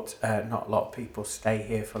 but not a lot of people stay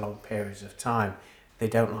here for long periods of time. They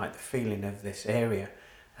don't like the feeling of this area.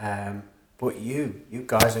 But you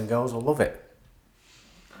guys and girls will love it.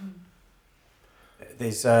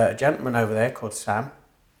 There's a gentleman over there called Sam.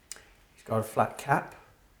 He's got a flat cap.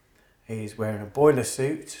 He's wearing a boiler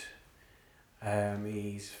suit.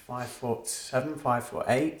 He's 5'7",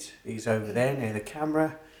 5'8". He's over there near the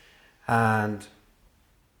camera. And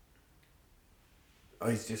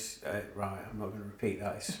he's just, right, I'm not going to repeat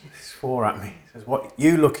that. He's swore at me. He says, what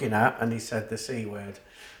you looking at? And he said the C word.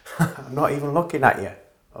 I'm not even looking at you.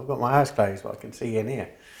 I've got my eyes closed, but I can see you in here.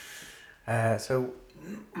 So,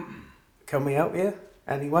 can we help you?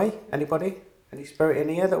 Anyway, anybody? Any spirit in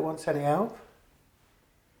here that wants any help?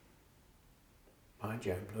 Mind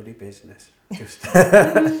your own bloody business. Just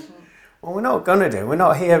well, we're not going to do. We're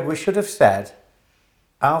not here. We should have said,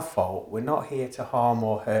 our fault. We're not here to harm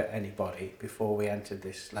or hurt anybody before we entered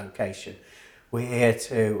this location. We're here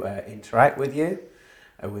to interact with you.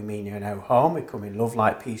 We mean you no harm. We come in love,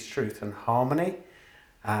 light, peace, truth and harmony.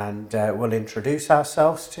 And we'll introduce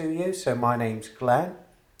ourselves to you. So my name's Glenn.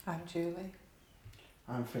 I'm Julie.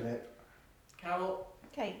 I'm Philip. Carol.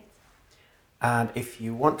 Kate. And if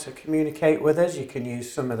you want to communicate with us, you can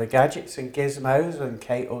use some of the gadgets and gizmos, and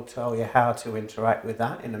Kate will tell you how to interact with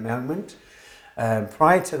that in a moment.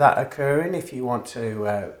 Prior to that occurring, if you want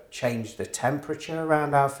to change the temperature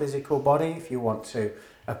around our physical body, if you want to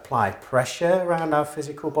apply pressure around our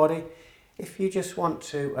physical body. If you just want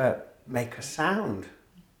to make a sound,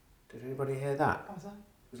 did anybody hear that? What was that?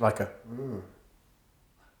 It was like a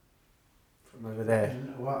from over there.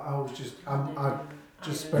 Well, I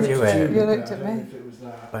just spoke to you. You looked at me. If it was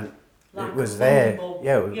that. When Like it was a there. fumble.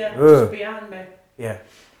 Yeah, it was, Yeah, just behind me. yeah.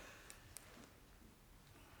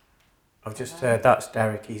 I've just heard that's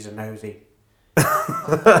Derek, he's a nosy.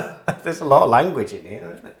 There's a lot of language in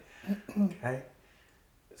here, isn't it? Okay.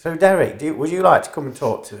 So Derek, would you like to come and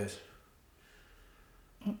talk to us?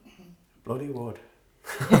 Bloody would.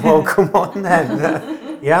 Well, come on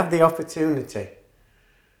then. You have the opportunity.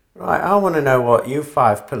 Right, I want to know what you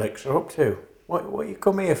 5 pillocks are up to. What you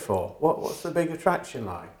come here for? What's the big attraction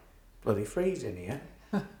like? Bloody freezing here.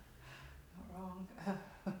 Not wrong.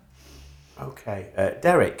 Okay,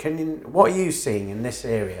 Derek, what are you seeing in this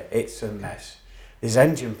area? It's a mess. There's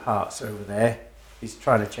engine parts over there. He's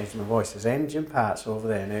trying to change my voice. There's engine parts over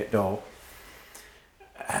there near the door.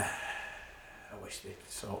 I wish they'd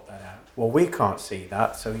sort that out. Well, we can't see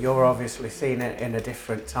that, so you're obviously seeing it in a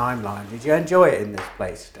different timeline. Did you enjoy it in this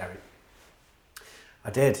place, Derek?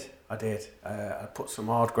 I did. I put some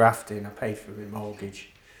hard graft in. I paid for my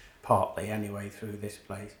mortgage, partly anyway, through this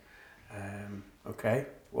place. Okay,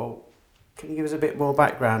 well, can you give us a bit more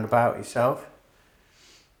background about yourself?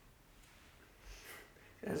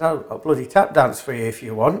 Yes, I'll bloody tap dance for you if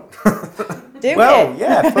you want. Do Well, it.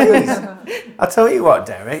 yeah, please. I'll tell you what,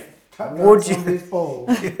 Derek. Would you? These balls.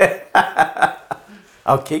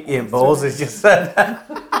 I'll kick you in balls, as you said.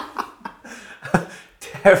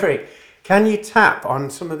 Derek, can you tap on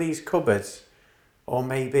some of these cupboards? Or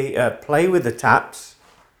maybe play with the taps?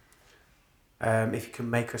 If you can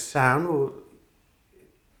make a sound, or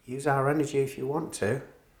use our energy if you want to.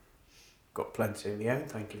 Got plenty of my own,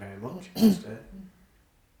 thank you very much.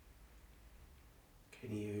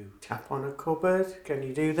 Can you tap on a cupboard? Can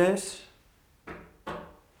you do this?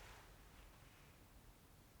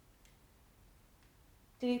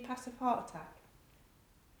 Did you pass a heart attack?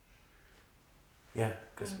 Yeah,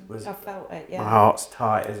 because I felt it, my yeah. heart's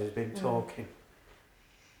tight as he's been talking.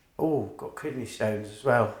 Oh, got kidney stones as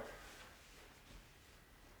well.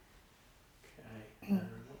 Okay,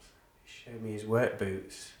 show me his work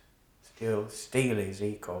boots. Steelies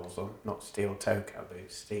he calls them, not steel toe cap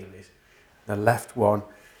boots, Steelies. The left one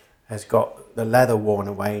has got the leather worn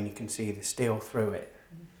away and you can see the steel through it.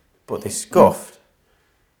 But they're scuffed.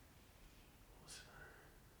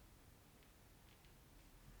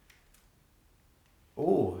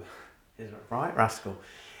 Oh, he's a right rascal.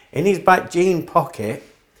 In his back jean pocket,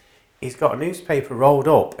 he's got a newspaper rolled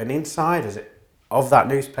up, and inside of that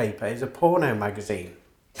newspaper is a porno magazine.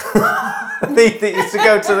 He used to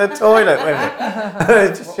go to the toilet with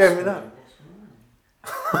it. Just show me that.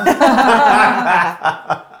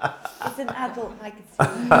 It's an adult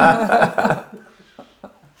magazine.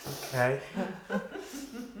 Okay.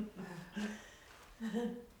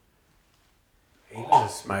 He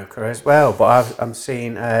was a smoker as well, but I'm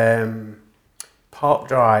seeing Park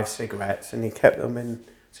Drive cigarettes, and he kept them in,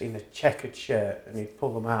 seen a checkered shirt, and he'd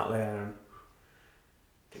pull them out there, and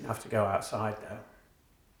didn't have to go outside though.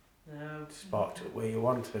 No. Sparked it where you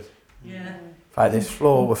wanted. Yeah. In fact, this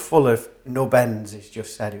floor was full of nub ends. He's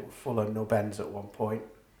just said it was full of nub ends at one point.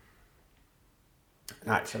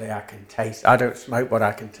 And actually, I can taste. I don't smoke, but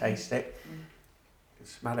I can taste it. I can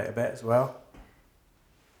smell it a bit as well.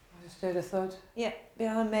 I just heard a thud. Yeah,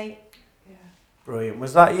 behind me. Yeah. Brilliant.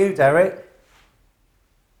 Was that you, Derek?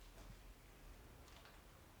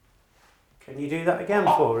 Can you do that again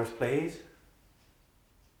for us, please?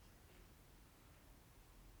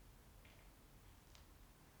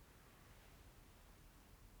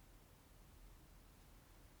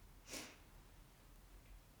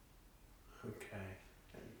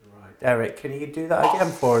 Derek, can you do that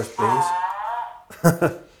again for us, please?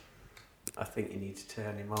 I think you need to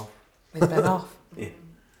turn him off. He's been off. Yeah.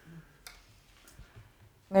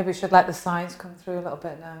 Maybe we should let the signs come through a little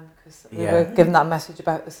bit now, because we Yeah. were given that message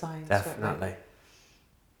about the signs. weren't we? Definitely.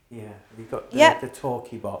 Yeah. Have you got the, Yep. the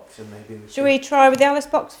talkie box and maybe... Shall we try with the Alice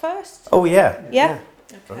box first? Oh, yeah. Yeah.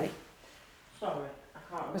 Okay. Sorry, I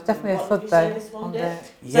can't remember. There's definitely a What thud did you say though this one on did?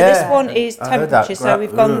 the. So this one is I heard that temperature. So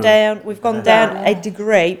we've gone down. We've gone down a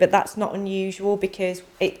degree, but that's not unusual because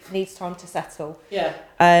it needs time to settle. Yeah.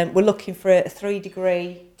 We're looking for a 2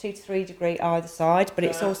 to 3 degree either side, but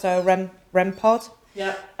it's Yeah. also a REM pod.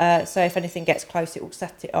 Yeah. So if anything gets close, it will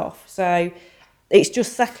set it off. So it's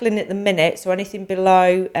just settling at the minute. So anything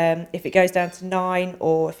below, if it goes down to 9,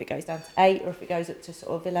 or if it goes down to 8, or if it goes up to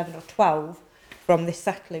sort of 11 or 12 from this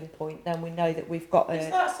settling point, then we know that we've got Is a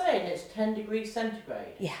that saying it's 10 degrees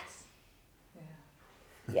centigrade? yes.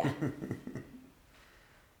 Yeah.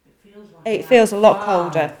 feels like It that. feels a lot Wow.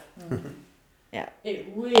 colder. Yeah. It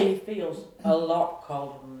really feels a lot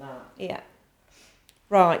colder than that. Yeah.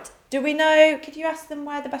 Right. Do we know? Could you ask them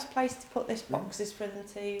where the best place to put this box is for them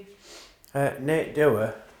to? Near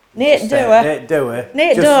Doer. Near Just Doer. Near Doer.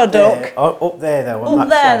 Near Just Doer, there. Duck. Oh, up there though. On Up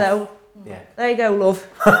that there, shelf. though. Yeah. There you go, love.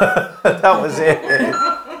 That was it.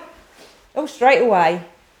 Oh, straight away.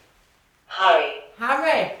 Harry.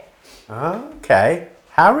 Harry. Okay.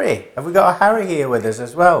 Harry. Have we got a Harry here with us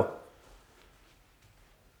as well?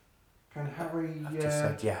 Can Harry? I've just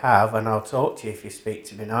said you have, and I'll talk to you if you speak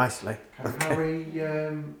to me nicely. Can Harry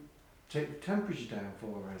take the temperature down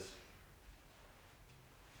for us?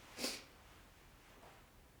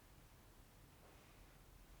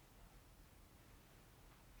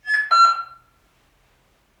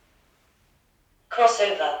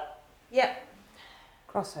 Crossover. Yep.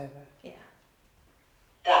 Crossover. Yeah.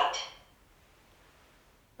 That.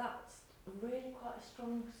 That's really quite a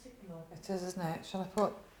strong signal. It is, isn't it? Shall I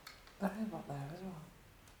put the robot there as well?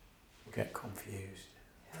 Get confused.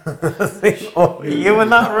 Think, oh, you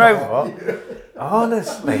and that robot?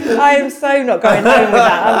 Honestly. I am so not going home with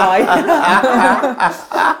that, am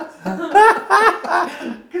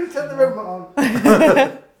I? Can you turn the robot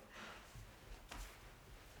on?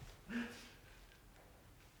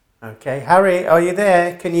 Okay, Harry, are you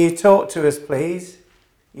there? Can you talk to us, please?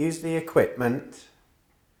 Use the equipment.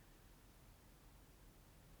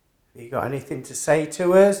 Have you got anything to say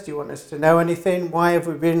to us? Do you want us to know anything? Why have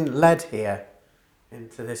we been led here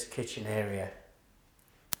into this kitchen area?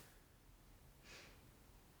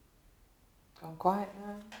 Gone quiet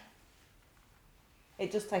now.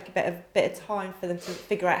 It does take a bit of time for them to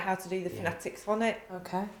figure out how to do the Yeah. phonetics on it.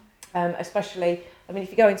 Okay. Especially, I mean,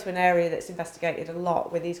 if you go into an area that's investigated a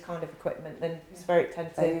lot with these kind of equipment, then it's very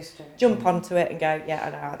tend They're to used to it. jump onto it and go, yeah, I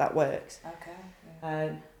know how that works. Okay.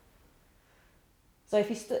 Yeah. So if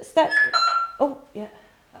you step, oh yeah,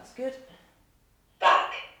 that's good.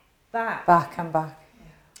 Back. Back. Back and back.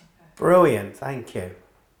 Brilliant, thank you.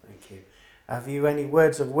 Thank you. Have you any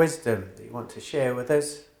words of wisdom that you want to share with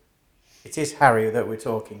us? It is Harry that we're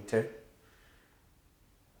talking to.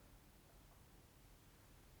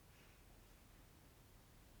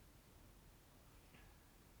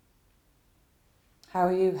 How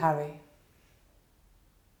are you, Harry?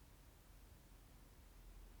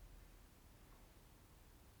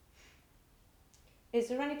 Is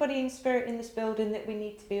there anybody in spirit in this building that we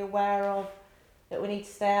need to be aware of, that we need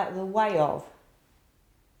to stay out of the way of?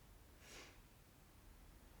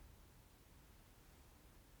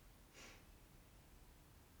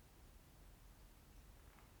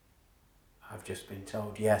 I've just been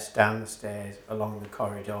told yes, down the stairs, along the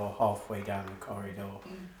corridor, halfway down the corridor,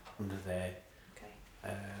 under there. Okay.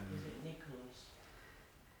 Is it Nicholas?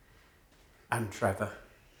 And Trevor.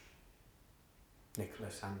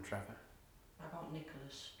 Nicholas and Trevor. I got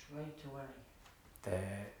Nicholas straight away.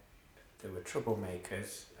 They were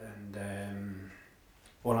troublemakers, and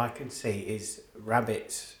all I can see is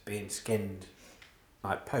rabbits being skinned,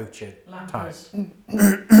 like poacher types.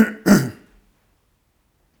 Lampers.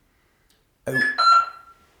 Oh,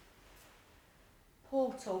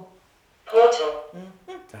 Portal. Portal.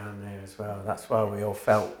 down there as well. That's why we all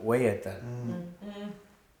felt weird then. Mm.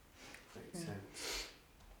 Makes sense.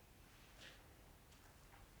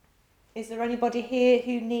 Is there anybody here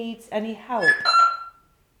who needs any help?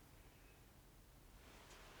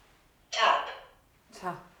 Tap.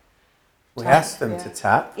 Tap. We Tap, asked them yeah. to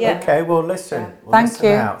tap. Yeah. Okay, well listen. Yeah. We'll Thank listen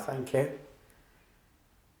you. out. Thank you.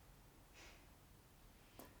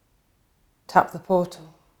 Tap the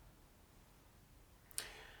portal.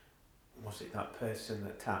 Was it that person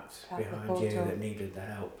that tapped Tap the behind you portal. that needed the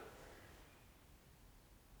help?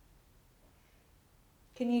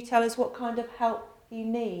 Can you tell us what kind of help you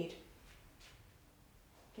need?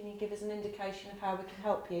 Can you give us an indication of how we can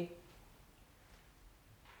help you?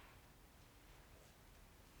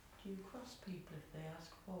 Do you cross people if they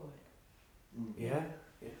ask for it? Yeah,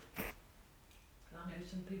 I know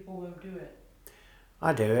some people won't do it.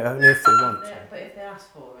 I do it only if they want to. But if they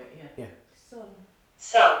ask for it, yeah. Yeah. Son.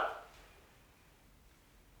 Sun.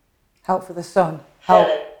 Help for the sun. Help.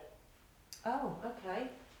 Felon. Oh, okay.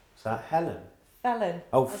 Is that Helen? Felon.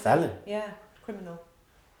 Oh, As in- felon. Yeah, criminal.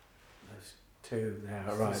 There's two there,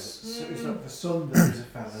 right. So is that the sun that is a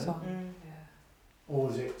felon? Sun. Mm. Yeah. Or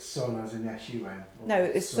is it sun as in S-U-N? Or No,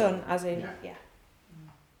 it's son, as in, Yeah.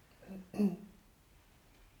 yeah.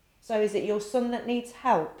 So is it your son that needs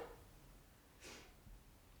help?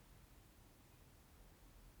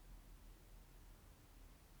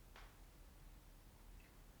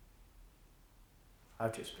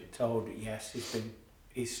 I've just been told that yes,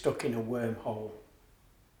 he's stuck in a wormhole,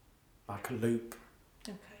 like a loop.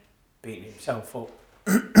 Okay. beating himself up.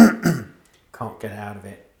 Can't get out of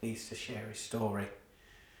it. Needs to share his story.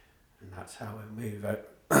 And that's how we'll move out.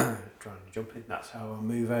 Trying to jump in, that's how we'll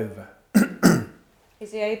move over.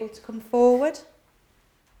 Is he able to come forward?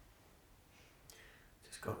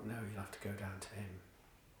 Just got, no, you'll have to go down to him.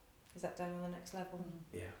 Is that down on the next level?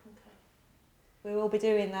 Yeah. Okay. We will be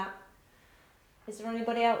doing that. Is there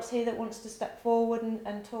anybody else here that wants to step forward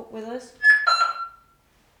and talk with us?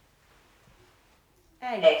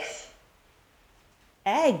 Eggs.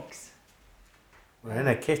 Eggs? We're in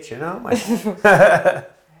a kitchen, aren't we?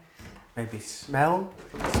 Maybe smell?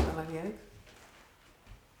 Can we smell any eggs?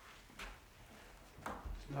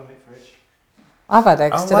 Smell it, Fridge. I've had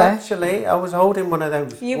eggs Oh, today. actually, I was holding one of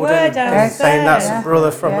those. You wooden were things downstairs. saying that's Yeah. a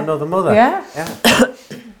brother from Yeah. another mother. Yeah. Yeah.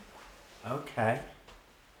 Okay.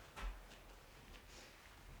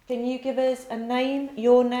 Can you give us a name,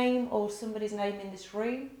 your name, or somebody's name in this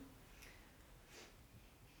room?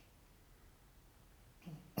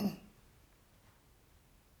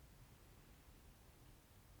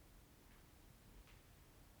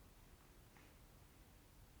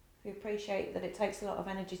 We appreciate that it takes a lot of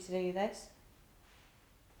energy to do this.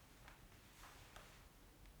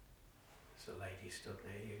 There's a lady stood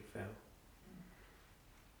near you, Phil.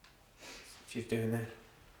 She's doing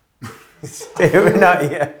that. Staring at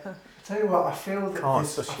you. I tell you what, I feel that Can't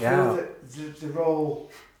this, I suss you feel out. that they're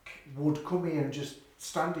all would come here and just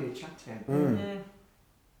stand here chatting. Mm.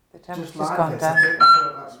 The Just temperature's like gone this. down. I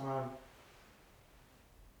think that's why.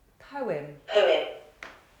 Poem. Poem.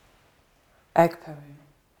 Egg poem.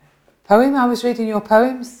 Poem? I was reading your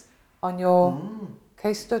poems on your Mm.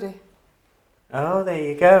 case study. Oh, there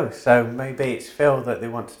you go. So maybe it's Phil that they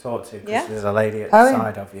want to talk to because Yeah. there's a lady at Poem. the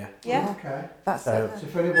side of you. Yeah, Okay. That's So- it. So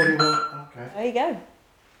if anybody wants, okay. there you go.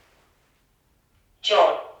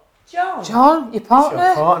 John. John. John, your partner?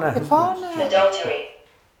 Your partner. Your partner. Adultery.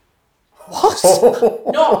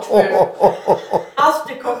 What? Not true. I'll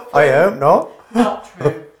stick up for I you. hope not. Not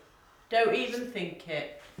true. Don't even think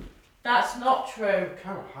it. That's not true.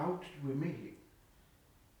 Carol, how did we meet?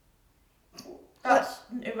 That's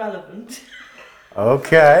irrelevant.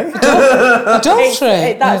 Okay.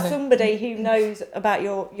 Adultery. That's Really? somebody who knows about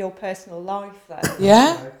your personal life then.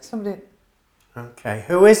 Yeah? Okay. Somebody. Okay.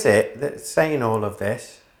 Who is it that's saying all of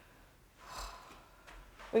this?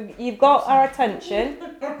 You've got our attention.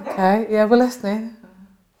 Okay, yeah, we're listening.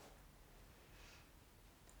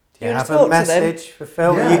 Do you You wanna have talk a to them? message for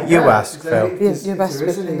Phil? Yeah, you yeah. ask, Is there Phil. any- You, If you're best there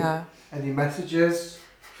is speaking any- now. Any messages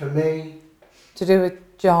for me To do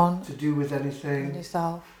with John to do with and anything?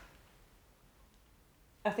 yourself.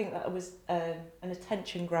 I think that was an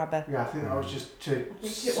attention grabber. Yeah, I think that was just to think it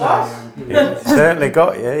say was. I'm here. Yeah, certainly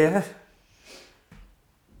got you, yeah.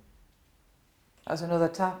 That's another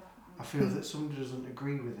tap. I feel that somebody doesn't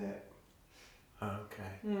agree with it. Okay.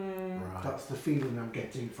 Mm. That's the feeling I'm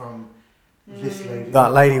getting from this lady.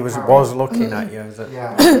 That lady was Carol. looking at you as a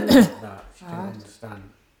Yeah. that. She didn't Right. understand.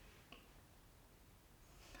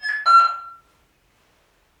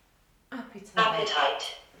 Appetite.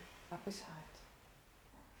 Appetite. Appetite.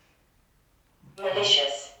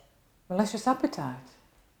 Malicious. Malicious appetite.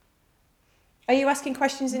 Are you asking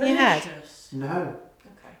questions in your head? Malicious. No,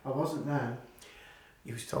 Okay. I wasn't there.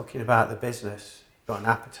 You was talking about the business. You've got an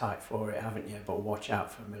appetite for it, haven't you? But watch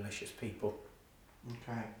out for malicious people.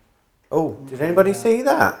 Okay. Oh, did anybody see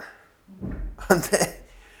that?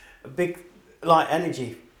 A big, like,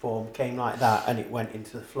 energy form came like that and it went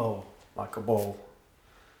into the floor like a ball.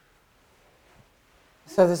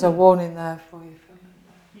 So there's a warning there for you.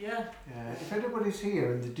 Yeah. Yeah. If anybody's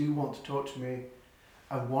here and they do want to talk to me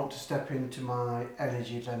and want to step into my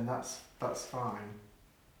energy, then that's fine.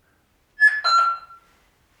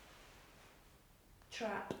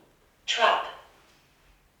 Trap. Trap.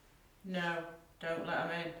 No. Don't let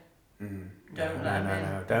them in. Mm. Don't no, let no, them in.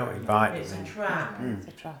 no, don't invite It's them a in. trap. Mm. It's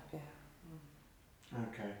a trap, yeah.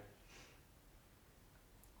 Okay.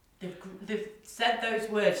 They've said those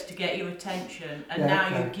words to get your attention, and Yeah, now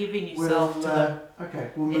okay. you're giving yourself We'll, to them.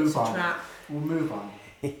 okay, we'll It's move a on. trap. We'll move on.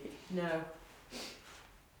 No.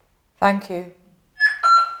 Thank you.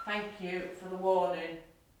 Thank you for the warning.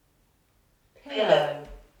 Pillow.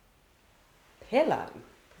 Pillow.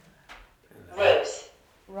 Rose.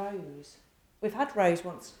 Rose. We've had Rose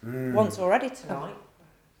once Mm. once already tonight.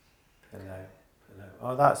 Pillow, pillow.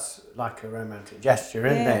 Oh, that's like a romantic gesture,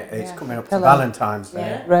 isn't Yeah, it? It's yeah. coming up Pillow. to Valentine's Day.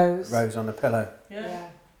 Yeah. Rose. Rose on a pillow. Yeah.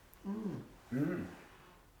 Mm. Mm.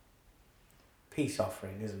 Peace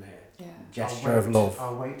offering, isn't it? Yeah. Gesture of love.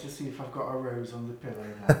 I'll wait to see if I've got a rose on the pillow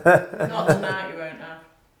now. Not tonight, you won't have.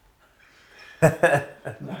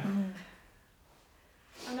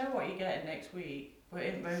 I know what you're getting next week, but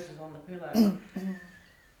it ain't roses on the pillow.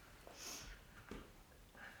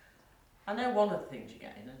 I know one of the things you're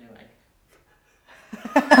getting anyway.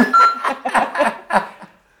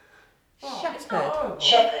 Oh, it's not horrible.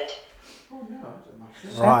 Shepherd, Oh no, it doesn't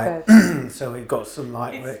matter. Right. Shepherd. So we've got some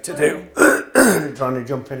light work to do. Trying to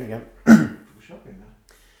jump in again. We're shopping now.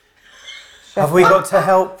 Have we got to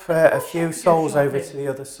help a few souls over to the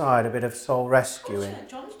other side? A bit of soul rescuing.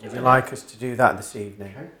 John's Would doing you it. like us to do that this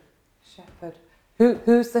evening? Shepherd.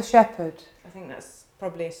 Who's the shepherd? I think that's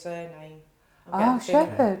probably a surname. I'm Oh, getting the feeling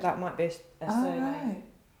Shepherd. That might be a Oh, surname. right.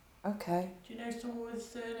 Okay. Do you know someone with the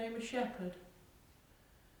surname of Shepherd?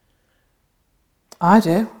 I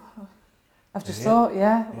do. I've just Yeah. thought,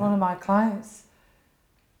 yeah, Yeah. one of my clients.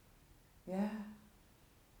 Yeah.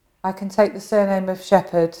 I can take the surname of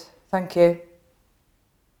Shepherd. Thank you.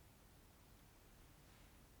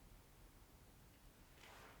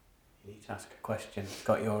 You need to ask a question. It's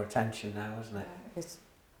got your attention now, hasn't it? It's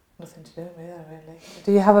nothing to do with me there, really.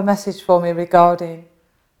 Do you have a message for me regarding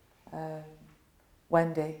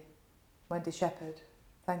Wendy Shepherd?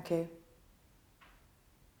 Thank you.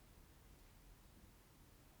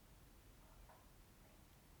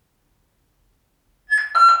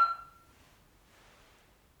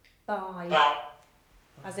 Buy. buy,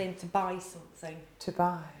 As in to buy something. To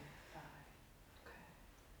buy.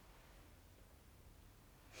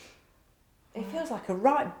 It feels like a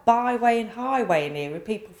right byway and highway in here with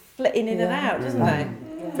people flitting in and Yeah. out, doesn't it?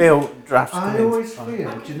 Feel drafts I coming. always feel, do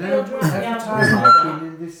you know, feel every yeah, time yeah. I've been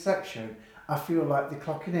in this section, I feel like they're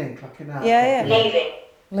clocking in, clocking out. Yeah, clocking yeah. in. leaving,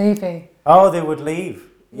 Leaving. Oh, they would leave.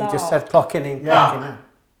 You just said clocking in, Yeah. clocking out.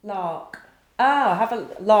 Lark. Oh, have a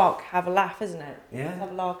lark, have a laugh, isn't it? Yeah.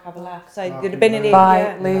 Have a lark, have a laugh. So Lark there'd have and been an bird. By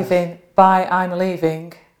yeah. leaving. By I'm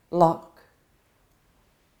leaving. Lock.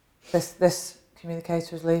 This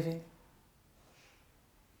communicator is leaving.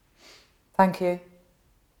 Thank you.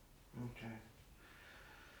 Okay.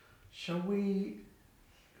 Shall we...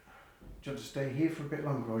 Do you want to stay here for a bit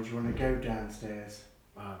longer, or do you want to go downstairs?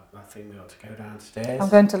 I think we ought to go downstairs. I'm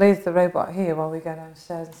going to leave the robot here while we go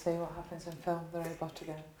downstairs and see what happens and film the robot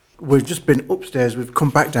again. We've just been upstairs. We've come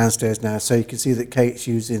back downstairs now, so you can see that Kate's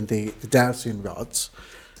using the dowsing rods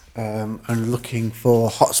and looking for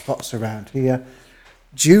hot spots around here.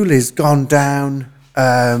 Julie's gone down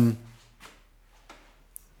that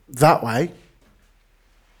way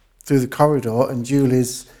through the corridor, and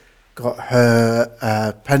Julie's got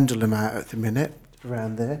her pendulum out at the minute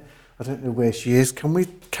around there. I don't know where she is. Can we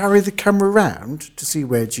carry the camera around to see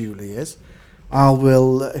where Julie is? I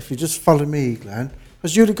will, if you just follow me, Glenn.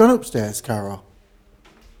 Has Julie gone upstairs, Carol?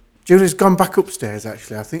 Julie's gone back upstairs,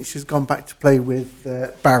 actually. I think she's gone back to play with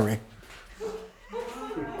Barry.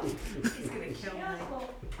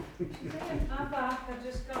 I'm back. I've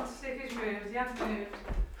just gone to see if he's moved. He hasn't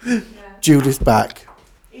moved. Julie's back.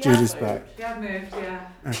 Julie's back. He had moved, yeah.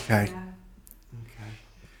 Okay.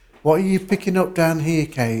 What are you picking up down here,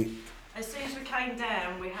 Kate? As soon as we came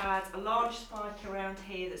down, we had a large spike around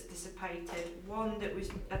here that's dissipated, one that was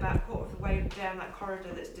about a quarter of the way down that corridor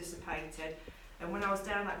that's dissipated. And when I was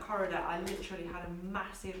down that corridor, I literally had a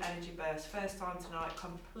massive energy burst. First time tonight,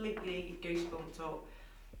 completely goosebumped up.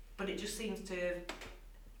 But it just seems to have,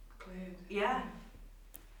 yeah.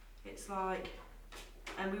 It's like,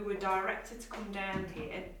 and we were directed to come down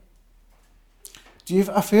here. Do you?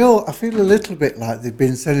 I feel a little bit like they've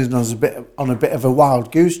been sending us on a bit of a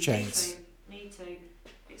wild goose chase. Me too.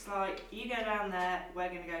 It's like, you go down there, we're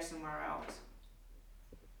going to go somewhere else.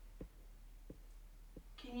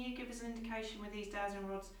 Can you give us an indication with these dowsing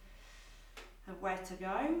rods of where to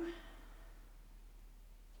go?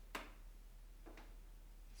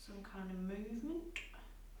 Some kind of movement.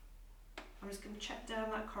 I'm just going to check down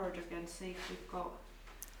that corridor again, see if we've got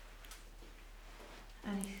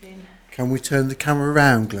anything. Can we turn the camera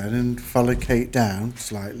around, Glenn, and follow Kate down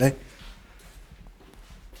slightly?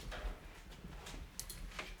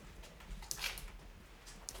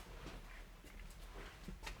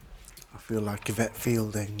 I feel like Yvette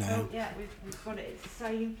Fielding now. Oh yeah, we've got it at the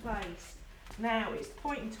same place. Now it's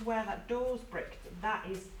pointing to where that door's bricked. That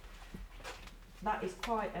is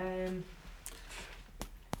quite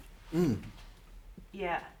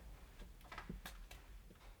yeah.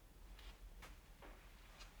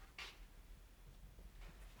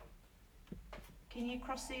 Can you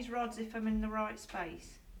cross these rods if I'm in the right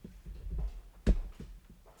space?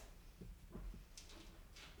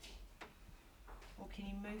 Or can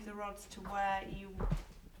you move the rods to where you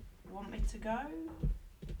want me to go?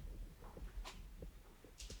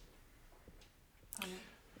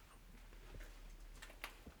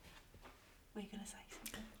 Were you going to say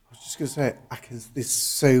something? I was just going to say, there's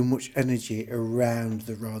so much energy around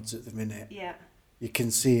the rods at the minute. Yeah. You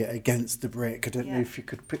can see it against the brick. I don't know Yeah. if you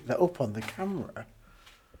could pick that up on the camera.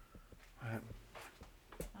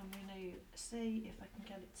 see if I can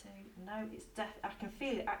get it to. No, it's I can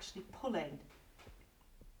feel it actually pulling.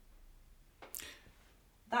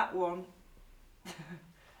 That one,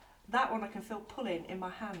 that one I can feel pulling in my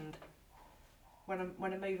hand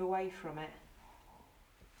when I move away from it.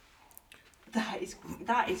 That is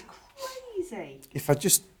crazy. If I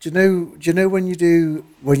just, do you know when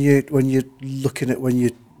you're looking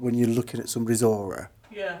at somebody's aura,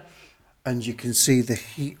 Yeah. and you can see the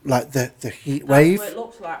heat, like the heat That's wave. what it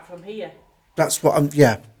looks like from here. That's what I'm.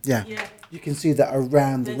 Yeah. Yeah. You can see that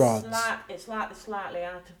around the It's rods. it's like they're slightly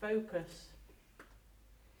out of focus.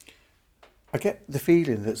 I get the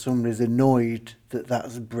feeling that somebody's annoyed that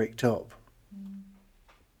that's bricked up.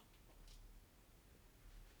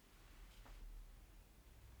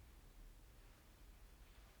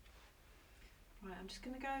 Right, I'm just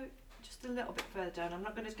going to go just a little bit further down. I'm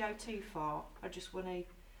not going to go too far. I just want to.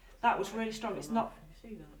 That was really strong. It's not. You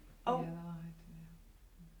see that? Oh, Yeah, the light,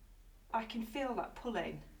 I can feel that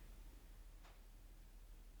pulling.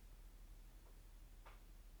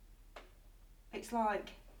 It's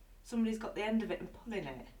like somebody's got the end of it and pulling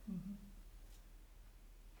it.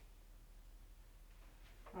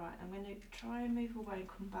 Right, I'm going to try and move away and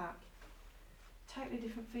come back. Totally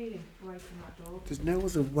different feeling away from that door. There's no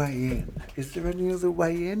other way in. Is there any other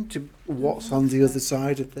way in to what's on the other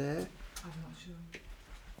side of there? I'm not sure.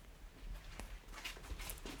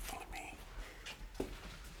 Follow me.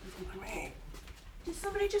 Did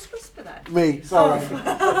somebody just whisper that? Me, sorry. I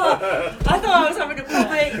thought I was having a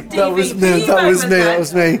proper DVP That was me. That was me. moment That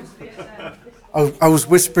was me. I was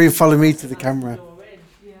whispering, "Follow me" to the camera. Door in,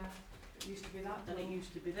 Yeah, it used to be that. and it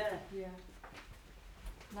used to be there. Yeah.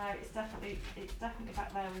 No, it's definitely back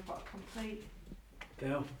there. We've got a complete.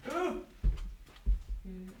 Go.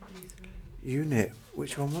 Unit.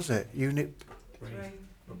 Which one was it? Unit. 3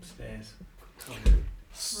 upstairs.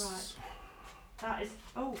 Right. That is.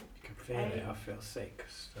 Oh, You can feel it. I feel sick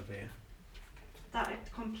of here. that is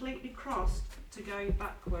completely crossed to go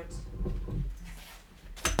backwards.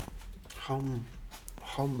 Hom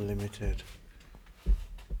Limited.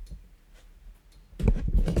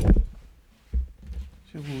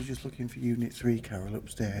 So we were just looking for Unit 3, Carol,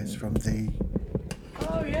 upstairs from the.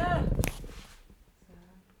 Oh yeah.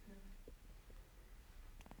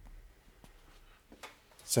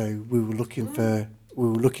 So we were looking for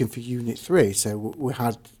Unit 3. So we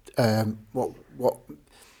had what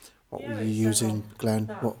Yeah, were it you says using, on Glenn?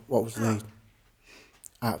 that. What was the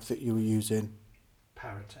app that you were using?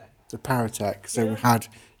 Paratech. The Paratech. So we Yeah. had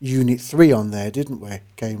Unit 3 on there, didn't we?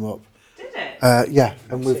 Came up. Did it? Yeah,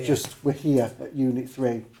 and See it. we're here at Unit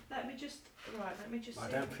 3. Let me just. Right. Let me just. I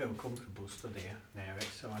see. don't feel comfortable studying near it,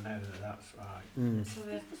 so I know that that's right. Mm. So Is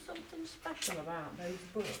there something special about those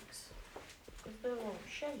books? Because they're all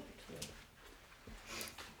shaped.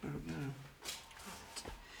 I don't know.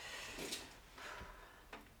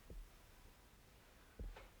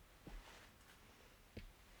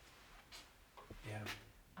 Yeah,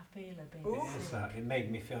 I feel a bit it is sick. that. It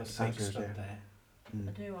made me feel sick good, stood yeah. there. Mm.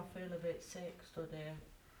 I do. I feel a bit sick stood here.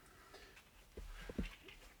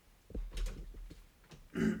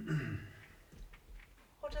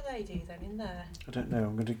 what do they do then in there? I don't know.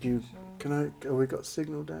 I'm going to Google. Can I? Have we got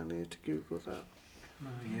signal down here to Google that? Oh,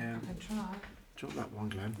 yeah. I can try. Do you want that one,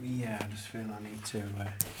 Glenn? Yeah, I just feel I need to.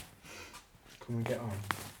 Can we get on?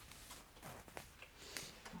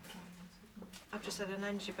 I'll try and signal. I've just had an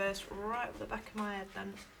energy burst right at the back of my head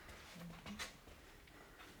then.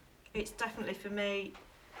 It's definitely for me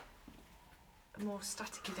more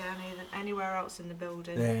staticky down here than anywhere else in the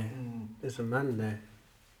building. There. There's a man there.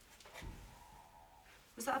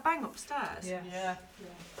 Was that a bang upstairs? Yeah. Yeah.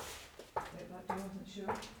 I wasn't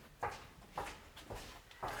sure.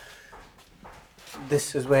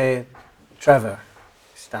 This is where Trevor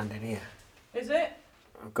is standing here. Is it?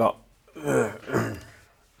 I've got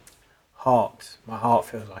heart. My heart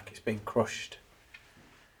feels like it's been crushed.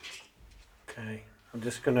 Okay, I'm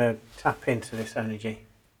just going to tap into this energy.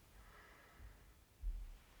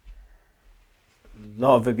 A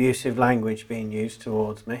lot of abusive language being used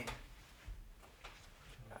towards me.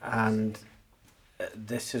 And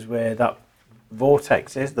this is where that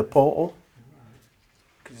vortex is, the portal.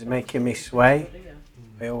 Because it's making me sway. Oh, dear.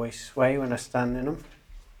 I always sway when I stand in them.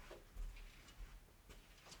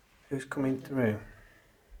 Who's coming through?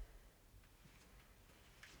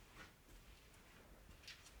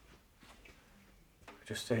 I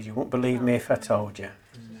just said you won't believe me if I told you.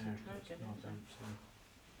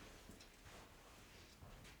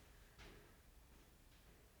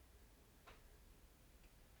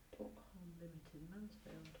 Book Home Limited,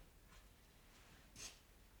 Mansfield.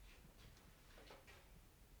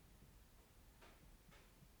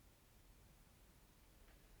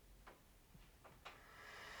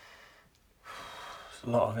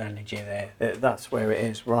 There's a lot of energy there. That's where it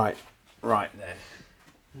is, right there.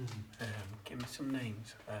 Give me some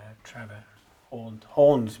names. Trevor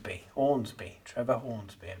Hornsby. Trevor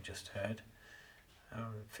Hornsby, I've just heard.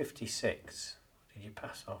 56. What did you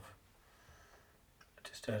pass off? I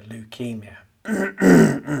just heard leukemia.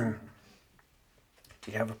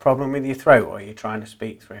 Do you have a problem with your throat, or are you trying to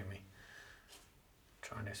speak through me?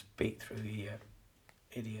 Trying to speak through the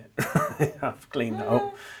idiot. I've cleaned that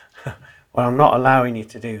up. Well, I'm not allowing you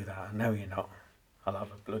to do that. I know you're not. I'll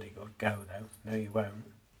have a bloody good go, though. No, you won't.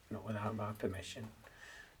 Not without my permission.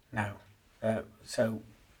 No. So,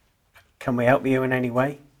 can we help you in any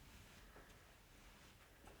way?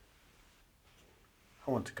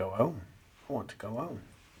 I want to go home.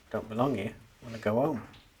 Don't belong here. I want to go home.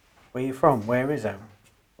 Where are you from? Where is home?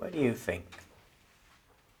 Where do you think?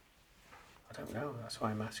 I don't know. That's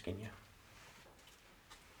why I'm asking you.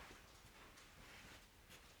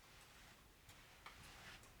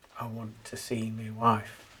 I want to see my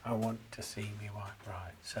wife.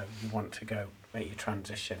 Right, so you want to go make your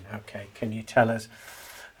transition. Okay, can you tell us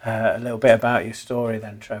a little bit about your story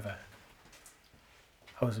then, Trevor?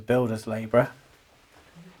 I was a builder's labourer.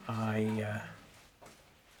 I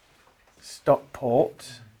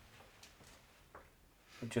Stockport.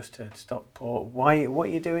 I just heard Stockport. Why? What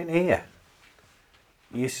are you doing here?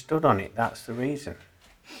 You stood on it, that's the reason.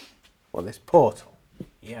 Well, this portal?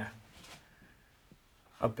 Yeah.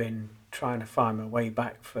 I've been trying to find my way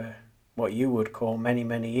back for what you would call many,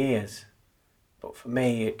 many years. But for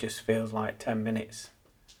me, it just feels like 10 minutes.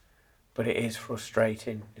 But it is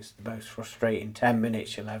frustrating. It's the most frustrating 10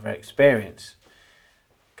 minutes you'll ever experience.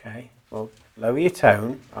 Okay, well, lower your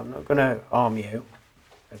tone. I'm not going to harm you.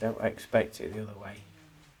 I don't expect it the other way.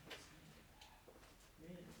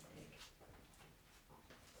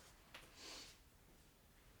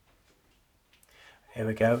 Here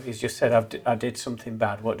we go. He's just said, I did something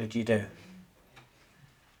bad. What did you do?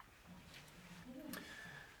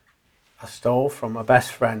 I stole from my best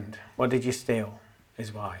friend. What did you steal?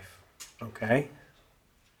 His wife. Okay.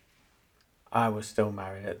 I was still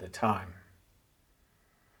married at the time.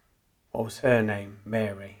 What was her name?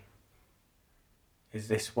 Mary. Is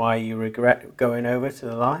this why you regret going over to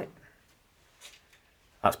the light?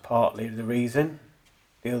 That's partly the reason.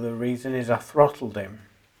 The other reason is I throttled him.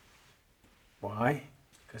 Why?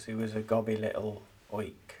 Because he was a gobby little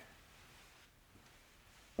oik.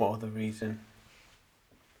 What other reason?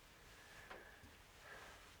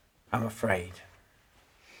 I'm afraid.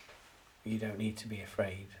 You don't need to be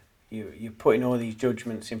afraid. You're putting all these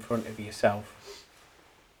judgments in front of yourself.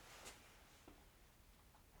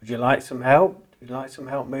 Would you like some help? Would you like some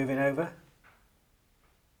help moving over?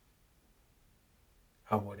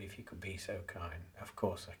 I would if you could be so kind. Of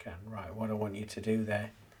course I can. Right, what I want you to do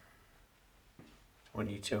there, I want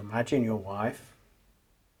you to imagine your wife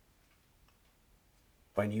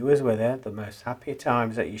when you was with her, the most happy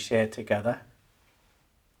times that you shared together.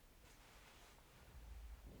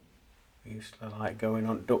 We used to like going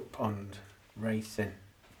on duck pond racing.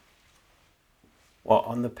 What,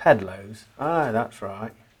 on the pedlos? Ah, that's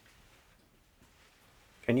right.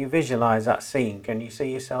 Can you visualise that scene? Can you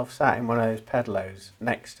see yourself sat in one of those pedlos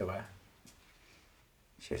next to her?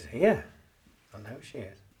 She's here. I know she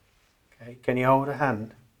is. Okay, can you hold her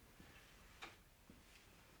hand?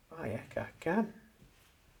 Oh yeah, I can.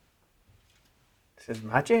 This is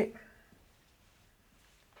magic.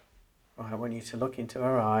 Right, I want you to look into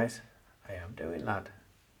her eyes. I am doing, lad.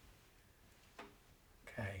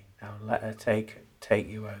 Okay, now let her take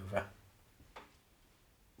you over.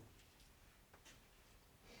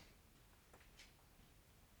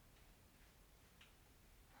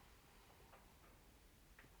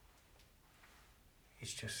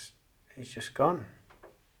 He's just gone.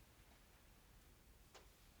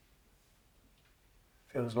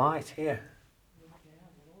 Feels light here.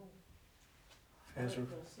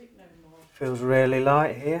 Feels really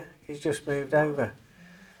light here. He's just moved over.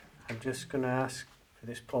 I'm just going to ask for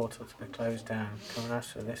this portal to be closed down. Come and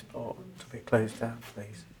ask for this portal to be closed down,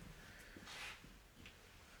 please.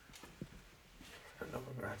 Another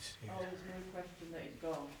gratitude. Oh, there's no question that he's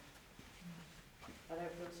gone. I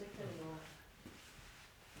don't feel sick anymore.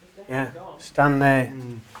 He's definitely Yeah, gone. stand there.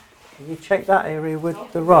 Can you check that area with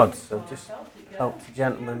the rods? I'll just help the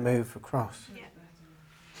gentleman move across.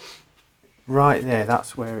 Right there,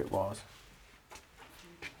 that's where it was.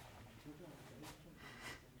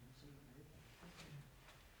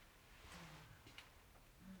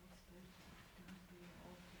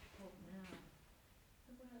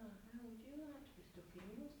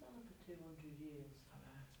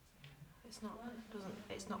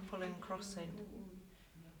 It's not pulling crossing.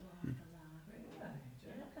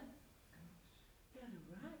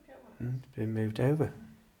 It's been moved over.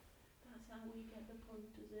 That's how we get the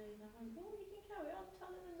punters in. I went, oh, you can carry on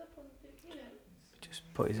telling them the punters, you know. Just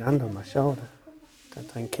put his hand on my shoulder. Don't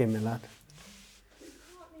thank him, my lad. We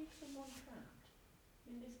can't leave someone trapped. I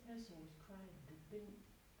mean, this person was crying. They'd been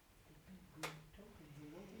grouped up in the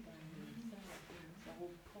wall down the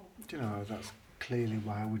whole pub. Do you know, that's clearly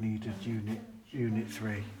why we needed Unit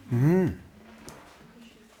 3,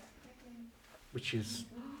 which is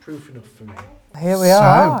proof enough for me. Here we So-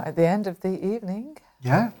 are at the end of the evening.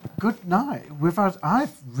 Yeah, good night.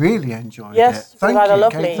 I've really enjoyed Yes, it. Thank we've had a you,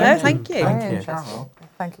 lovely Kate. evening. No, thank you. Very Thank you, interesting. Carol.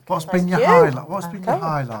 Thank you. What's Kate. been your you. highlight? What's been your Okay.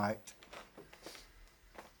 highlight?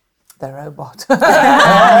 The robot. That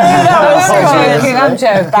I'm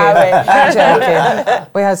joking. Barry. I'm joking.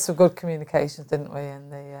 We had some good communications, didn't we,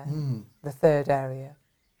 in the third area,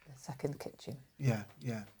 the second kitchen. Yeah,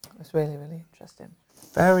 yeah. It was really, really interesting.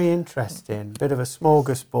 Very interesting. Bit of a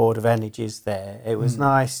smorgasbord of energies there. It was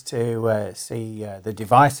nice to see the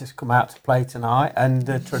devices come out to play tonight and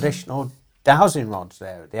the traditional dowsing rods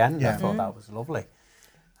there at the end. I Yeah. thought that was lovely.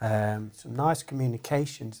 Some nice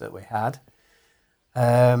communications that we had.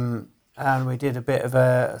 And we did a bit of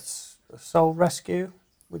a soul rescue,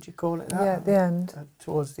 would you call it that? Yeah, at the end.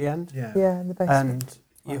 Towards the end. Yeah. Yeah, in the basement.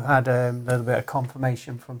 And you had a little bit of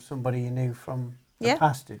confirmation from somebody you knew from the Yeah.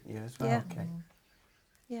 past, didn't you, as well? Yeah. Okay.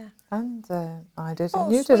 Yeah. And I did, Oh,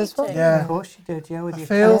 and you did as well. sweetie. Yeah. Of course you did, yeah, with I your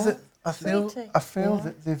feel cat. that I feel Yeah.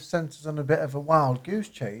 that they've sent us on a bit of a wild goose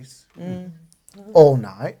chase all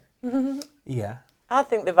night. Yeah. I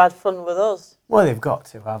think they've had fun with us. Well, they've got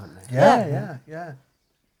to, haven't they? Yeah.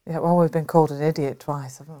 Yeah, well, we've been called an idiot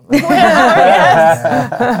twice, haven't we? We And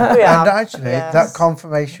have. actually, yes. that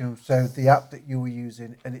confirmation, so the app that you were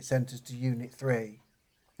using, and it sent us to Unit 3.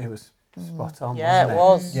 It was spot on, Yeah, wasn't it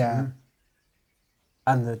was. Yeah.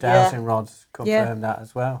 And the dowsing rods confirmed that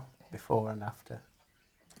as well, before and after.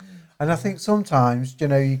 And I think sometimes,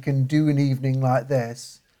 you can do an evening like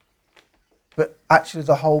this, but actually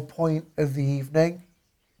the whole point of the evening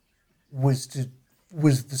was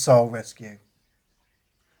the soul rescue.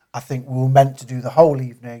 I think we were meant to do the whole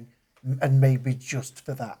evening, and maybe just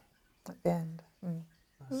for that. At the end.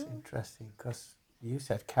 That's interesting, because you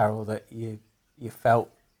said, Carol, that you felt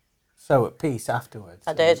so at peace afterwards.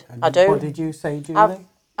 I did. And I do. What did you say, Julie?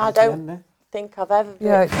 I at the don't end there? think I've ever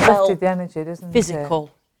Yeah, it felt lifted the energy, doesn't it? physical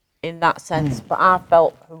in that sense, but I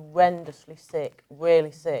felt horrendously sick,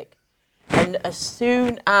 really sick. And as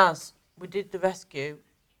soon as we did the rescue,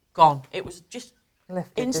 gone. It was just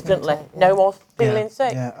Lifted, didn't instantly, it? no more feeling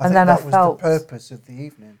sick. Yeah, I And think then I that was felt- the purpose of the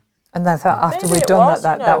evening. And then after Maybe we'd it done was,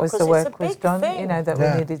 that you that know, was the 'cause it's a work was big done, thing. that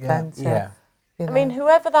Yeah, we needed yeah. then to, Yeah. you know. I mean,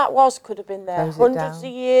 whoever that was could have been there Close it hundreds of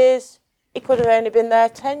down. years. He could have only been there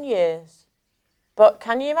 10 years. But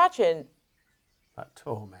can you imagine? That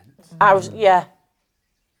torment. Yeah.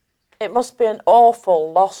 It must be an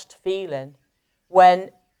awful lost feeling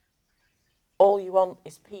when all you want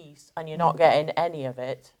is peace and you're not getting any of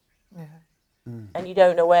it Yeah. and you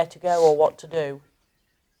don't know where to go or what to do.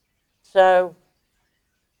 So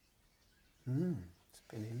It's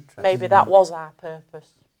been interesting. maybe that was our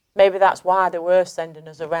purpose. Maybe that's why they were sending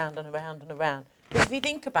us around and around and around. Because if you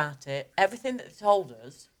think about it, everything that they told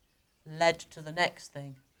us led to the next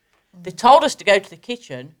thing. They told us to go to the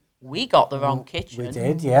kitchen. We got the wrong kitchen. We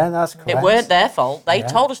did, yeah, that's correct. It weren't their fault. They Yeah.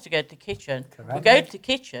 told us to go to the kitchen. We Correct. go to the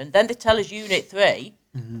kitchen, then they tell us Unit 3.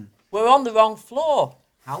 We're on the wrong floor.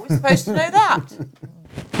 How are we supposed to know that?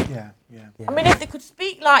 Yeah, yeah. I mean, if they could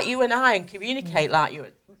speak like you and I and communicate like you,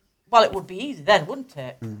 well, it would be easy then, wouldn't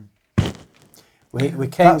it? We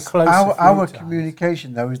came That's close. our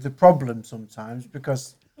communication, though, is the problem sometimes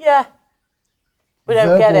because Yeah. We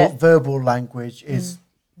don't get it. verbal language is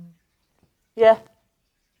Yeah.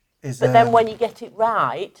 But then um, when you get it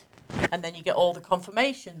right, and then you get all the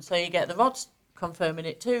confirmation, so you get the rods confirming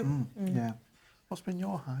it too. yeah. What's been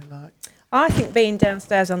your highlight? I think being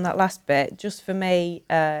downstairs on that last bit, just for me,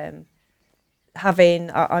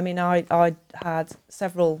 having, I had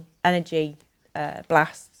several energy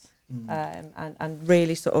blasts and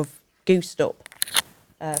really sort of goosed up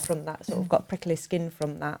from that, sort of got prickly skin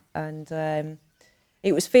from that. And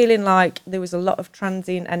it was feeling like there was a lot of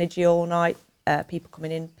transient energy all night, people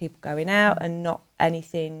coming in, people going out, and not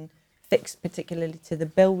anything fixed particularly to the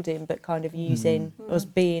building, but kind of using us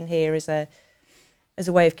being here as a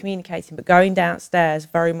way of communicating. But going downstairs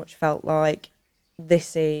very much felt like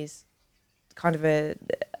this is kind of a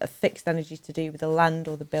fixed energy to do with the land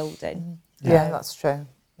or the building. Yeah, that's true.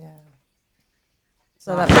 Yeah.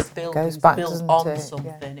 So Like that goes building's back, built doesn't on it?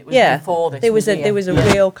 something. It was Yeah, before this. there was a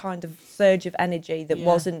here. real kind of surge of energy that Yeah.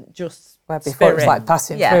 wasn't just Where before it was spirit. like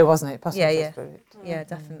passing Yeah. through, wasn't it? Passing Yeah, through yeah. spirit. Yeah,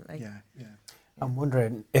 definitely. Yeah, yeah. I'm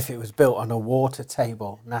wondering if it was built on a water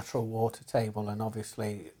table, natural water table, and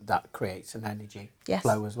obviously that creates an energy Yes.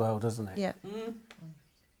 flow as well, doesn't it? Yeah.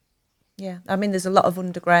 Yeah, I mean, there's a lot of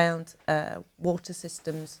underground water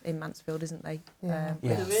systems in Mansfield, isn't there? Yeah.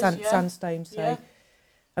 Yeah. There is, yeah. Sandstone. So, Yeah.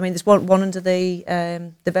 I mean, there's one under the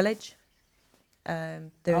village. Oh,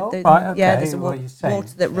 right, okay. Yeah, there's a What are you saying?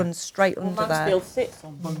 water that Yeah. runs straight Well, under there. Mansfield sits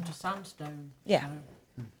on Bunter Sandstone. Yeah.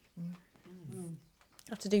 so-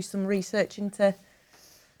 Have to do some research into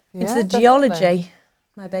Yeah, the definitely. geology,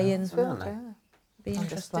 maybe, and Absolutely. Yeah. be On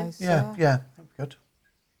interesting. display, Yeah, yeah, good.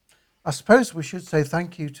 I suppose we should say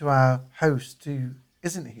thank you to our host who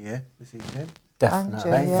isn't here this evening.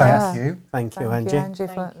 Definitely. Angie, yeah. Thank you. Thank you, Thank Angie. you, Angie, for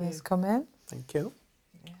Thank letting you. us come in. Thank you.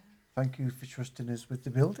 Thank you for trusting us with the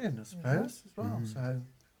building, I suppose, as well. Mm. So,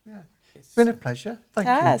 yeah, it's been a pleasure. Thank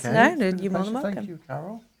Yes, you, Kay. no, It's been a you're more than pleasure. welcome. Thank you,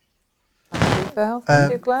 Carol. Thank you, Phil. Thank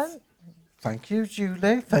you, Um, Glenn. Thank you,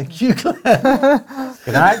 Julie. Thank you, Glenn.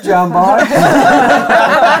 Good night, John boy.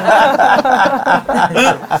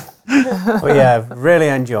 Well, yeah, really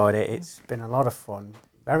enjoyed it. It's been a lot of fun,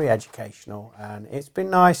 very educational, and it's been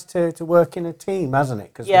nice to work in a team, hasn't it?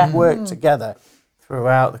 Because Yeah. we've worked together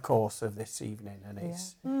throughout the course of this evening, and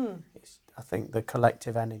it's I think the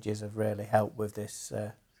collective energies have really helped with this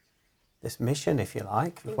this mission, if you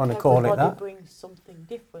like, if you want to call it Everybody that. brings something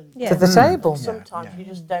different. Yeah. To the table. Yeah. Sometimes you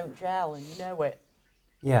just don't gel and you know it.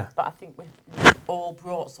 Yeah, But I think we've all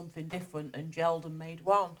brought something different and gelled and made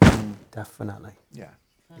one. definitely. Yeah,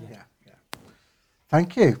 yeah, yeah.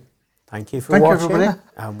 Thank you. Thank you for Thank you, watching, everybody.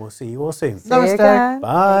 and we'll see you all soon. See you Namaste. again.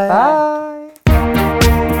 Bye.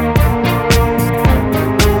 Bye.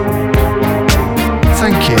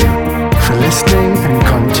 Thank you for listening and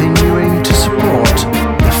continuing to support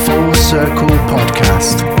the Full Circle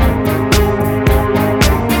podcast.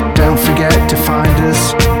 Don't forget to find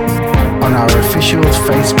us on our official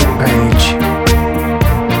Facebook page.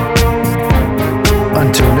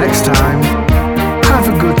 Until next time, have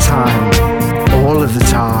a good time all of the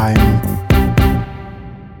time.